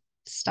from that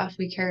stuff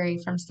we carry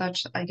from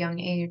such a young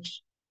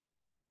age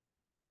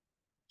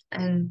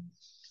and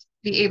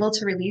be able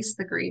to release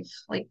the grief.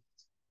 Like,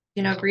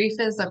 grief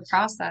is a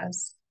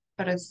process,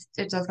 but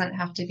it doesn't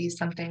have to be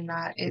something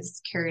that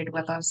is carried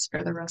with us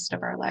for the rest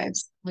of our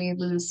lives. We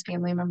lose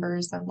family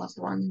members and loved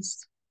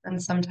ones,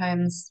 and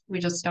sometimes we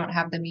just don't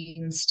have the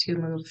means to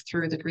move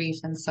through the grief,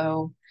 and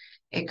so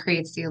it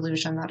creates the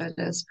illusion that it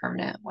is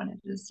permanent when it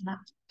is not.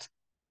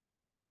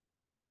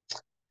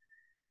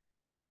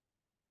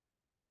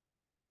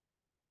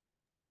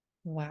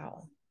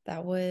 Wow,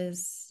 that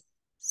was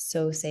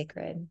so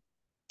sacred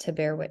to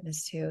bear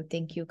witness to.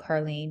 Thank you,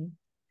 Carlene.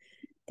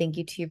 Thank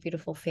you to your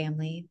beautiful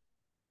family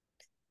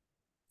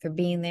for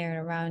being there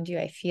and around you.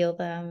 I feel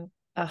them.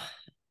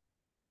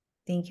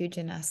 Thank you,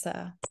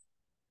 Janessa,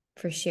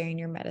 for sharing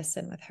your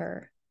medicine with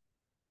her.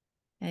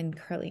 And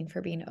Carlene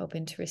for being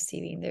open to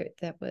receiving.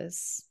 That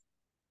was,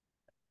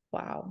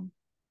 wow.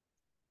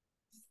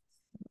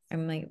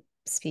 I'm like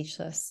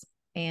speechless.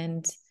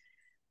 And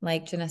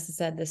like Janessa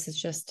said, this is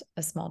just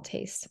a small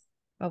taste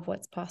of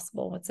what's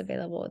possible, what's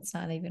available. It's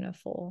not even a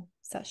full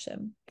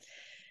session.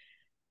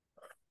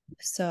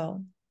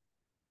 So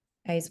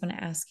I just want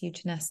to ask you,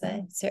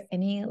 Janessa, is there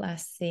any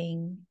last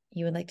thing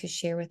you would like to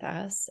share with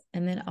us?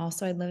 And then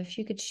also, I'd love if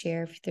you could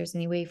share if there's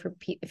any way for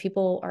if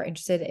people are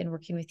interested in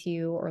working with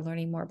you or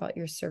learning more about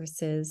your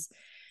services.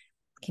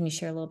 Can you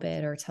share a little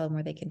bit or tell them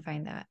where they can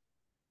find that?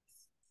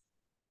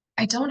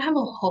 I don't have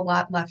a whole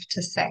lot left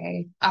to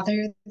say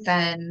other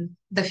than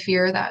the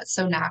fear that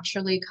so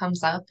naturally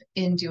comes up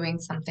in doing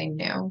something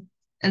new.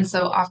 And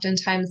so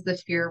oftentimes the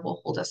fear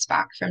will hold us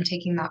back from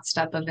taking that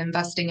step of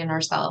investing in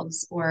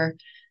ourselves or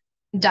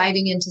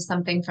diving into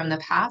something from the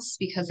past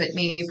because it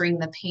may bring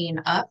the pain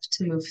up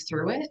to move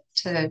through it,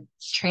 to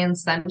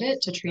transcend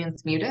it, to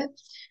transmute it.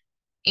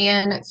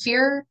 And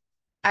fear,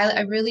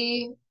 I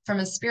really, from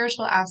a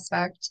spiritual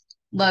aspect,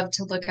 love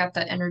to look at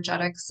the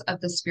energetics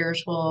of the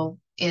spiritual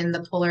in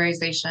the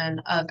polarization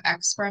of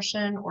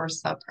expression or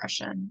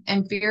suppression.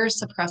 And fear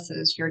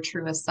suppresses your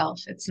truest self.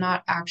 It's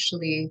not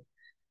actually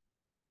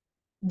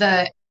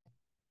the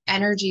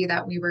energy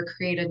that we were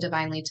created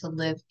divinely to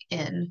live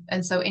in.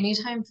 And so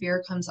anytime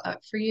fear comes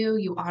up for you,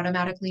 you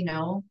automatically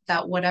know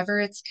that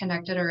whatever it's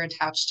connected or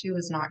attached to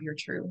is not your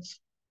truth.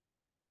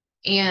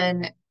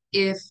 And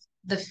if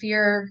the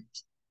fear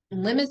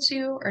limits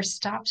you or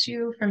stops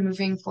you from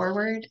moving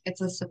forward,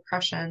 it's a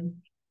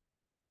suppression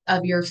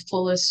of your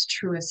fullest,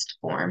 truest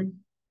form.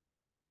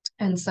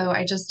 And so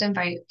I just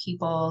invite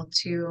people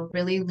to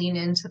really lean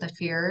into the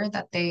fear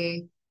that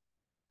they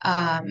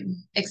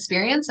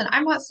experience. And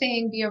I'm not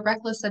saying be a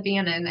reckless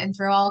abandon and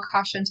throw all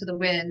caution to the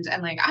wind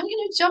and like, I'm going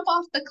to jump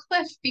off the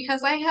cliff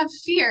because I have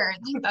fear.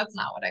 Like, that's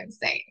not what I'm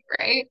saying,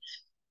 right?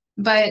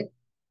 But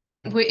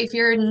if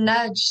you're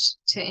nudged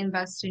to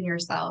invest in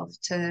yourself,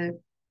 to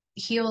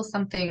heal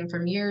something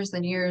from years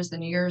and years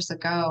and years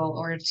ago,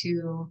 or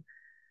to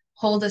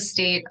hold a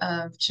state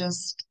of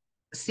just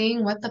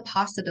seeing what the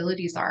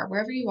possibilities are,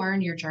 wherever you are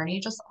in your journey,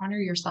 just honor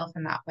yourself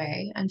in that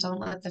way and don't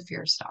let the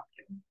fear stop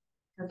you.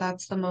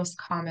 That's the most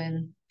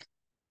common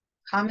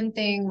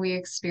thing we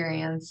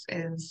experience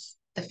is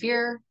the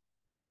fear,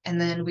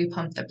 and then we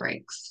pump the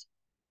brakes.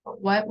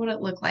 But what would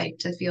it look like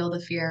to feel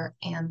the fear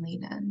and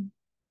lean in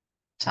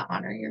to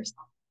honor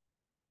yourself?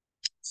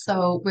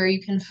 So where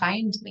you can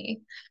find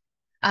me,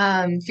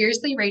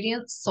 Fiercely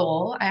Radiant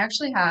Soul. I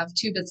actually have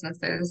two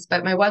businesses,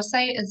 but my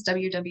website is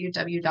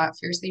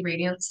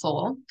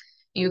www.fiercelyradiantsoul.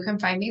 You can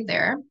find me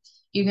there.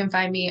 You can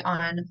find me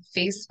on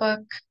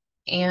Facebook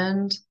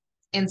and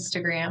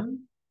Instagram,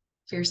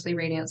 Fiercely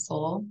Radiant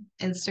Soul.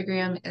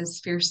 Instagram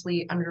is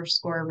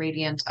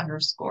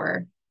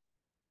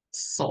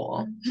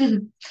fiercely_radiant_soul.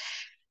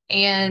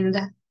 And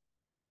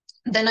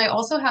then I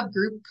also have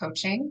group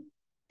coaching,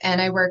 and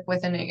I work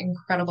with an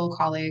incredible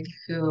colleague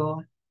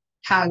who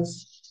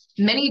has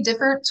many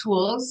different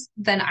tools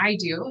than I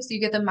do. So you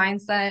get the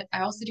mindset.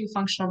 I also do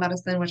functional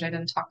medicine, which I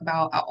didn't talk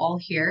about at all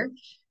here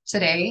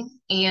today,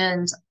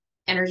 and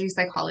energy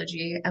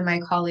psychology. And my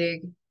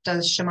colleague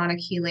does shamanic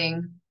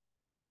healing,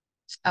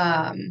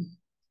 oh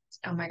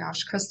my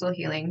gosh, crystal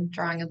healing,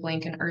 drawing a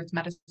blank, and earth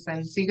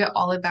medicine. So you get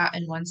all of that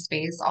in one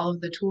space, all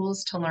of the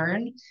tools to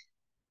learn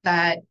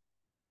that.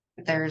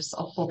 There's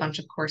a whole bunch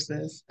of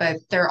courses, but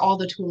they're all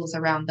the tools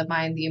around the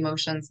mind, the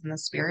emotions, and the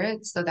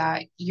spirit so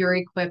that you're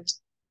equipped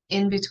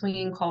in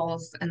between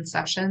calls and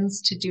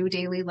sessions to do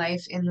daily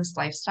life in this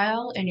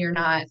lifestyle and you're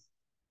not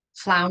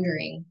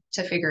floundering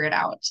to figure it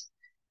out.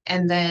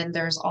 And then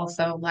there's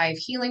also live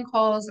healing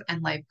calls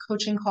and live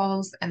coaching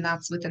calls, and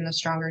that's within the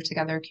Stronger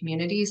Together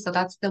community. So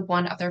that's the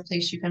one other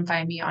place you can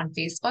find me on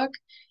Facebook,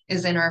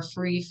 is in our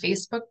free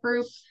Facebook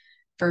group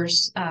for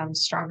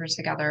Stronger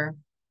Together.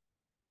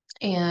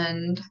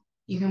 And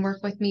you can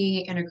work with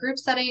me in a group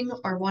setting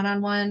or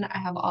one-on-one. I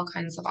have all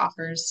kinds of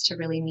offers to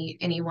really meet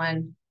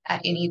anyone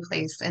at any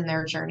place in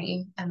their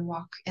journey and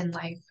walk in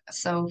life.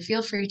 So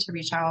feel free to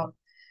reach out,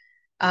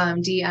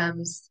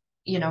 DMs,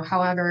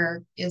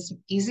 however is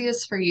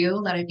easiest for you,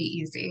 let it be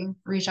easy.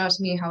 Reach out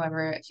to me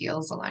however it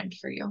feels aligned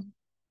for you.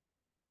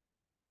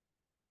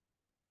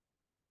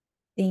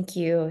 Thank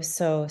you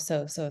so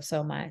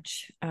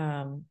much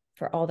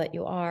for all that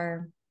you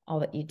are, all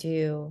that you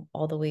do,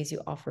 all the ways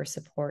you offer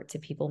support to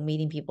people,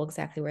 meeting people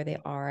exactly where they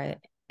are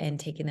and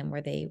taking them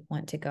where they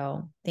want to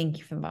go. Thank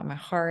you from the bottom of my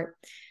heart.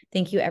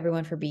 Thank you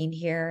everyone for being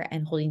here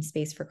and holding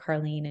space for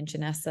Carlene and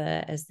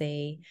Janessa as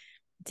they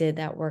did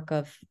that work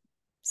of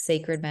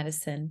sacred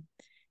medicine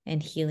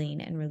and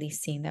healing and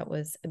releasing. That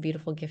was a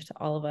beautiful gift to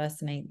all of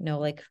us. And I know,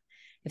 like,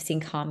 I've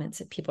seen comments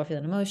that people are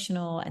feeling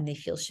emotional and they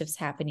feel shifts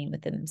happening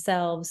within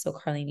themselves. So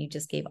Carlene, you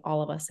just gave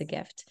all of us a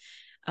gift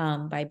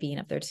by being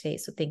up there today.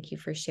 So thank you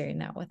for sharing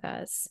that with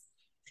us.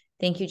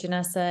 Thank you,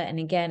 Janessa. And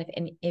again,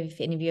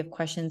 if any of you have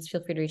questions,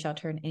 feel free to reach out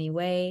to her in any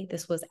way.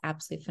 This was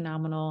absolutely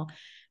phenomenal.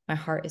 My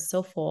heart is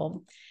so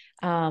full.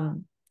 I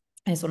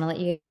just want to let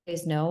you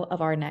guys know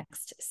of our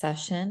next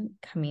session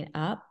coming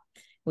up,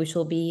 which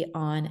will be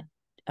on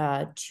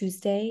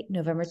Tuesday,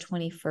 November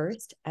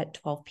 21st at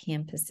 12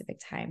 p.m. Pacific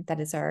time. That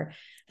is our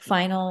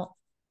final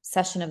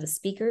session of the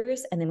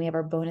speakers. And then we have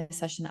our bonus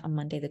session on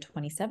Monday, the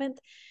 27th.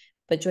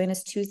 But join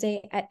us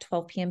Tuesday at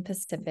 12 p.m.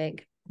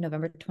 Pacific,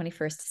 November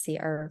 21st, to see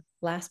our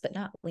last but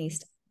not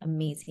least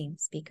amazing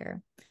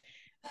speaker.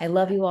 I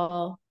love you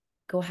all.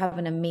 Go have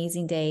an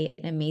amazing day,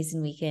 an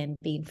amazing weekend,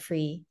 being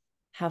free,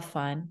 have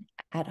fun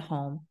at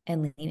home,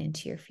 and lean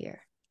into your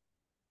fear.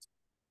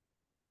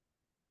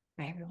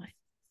 Bye, everyone.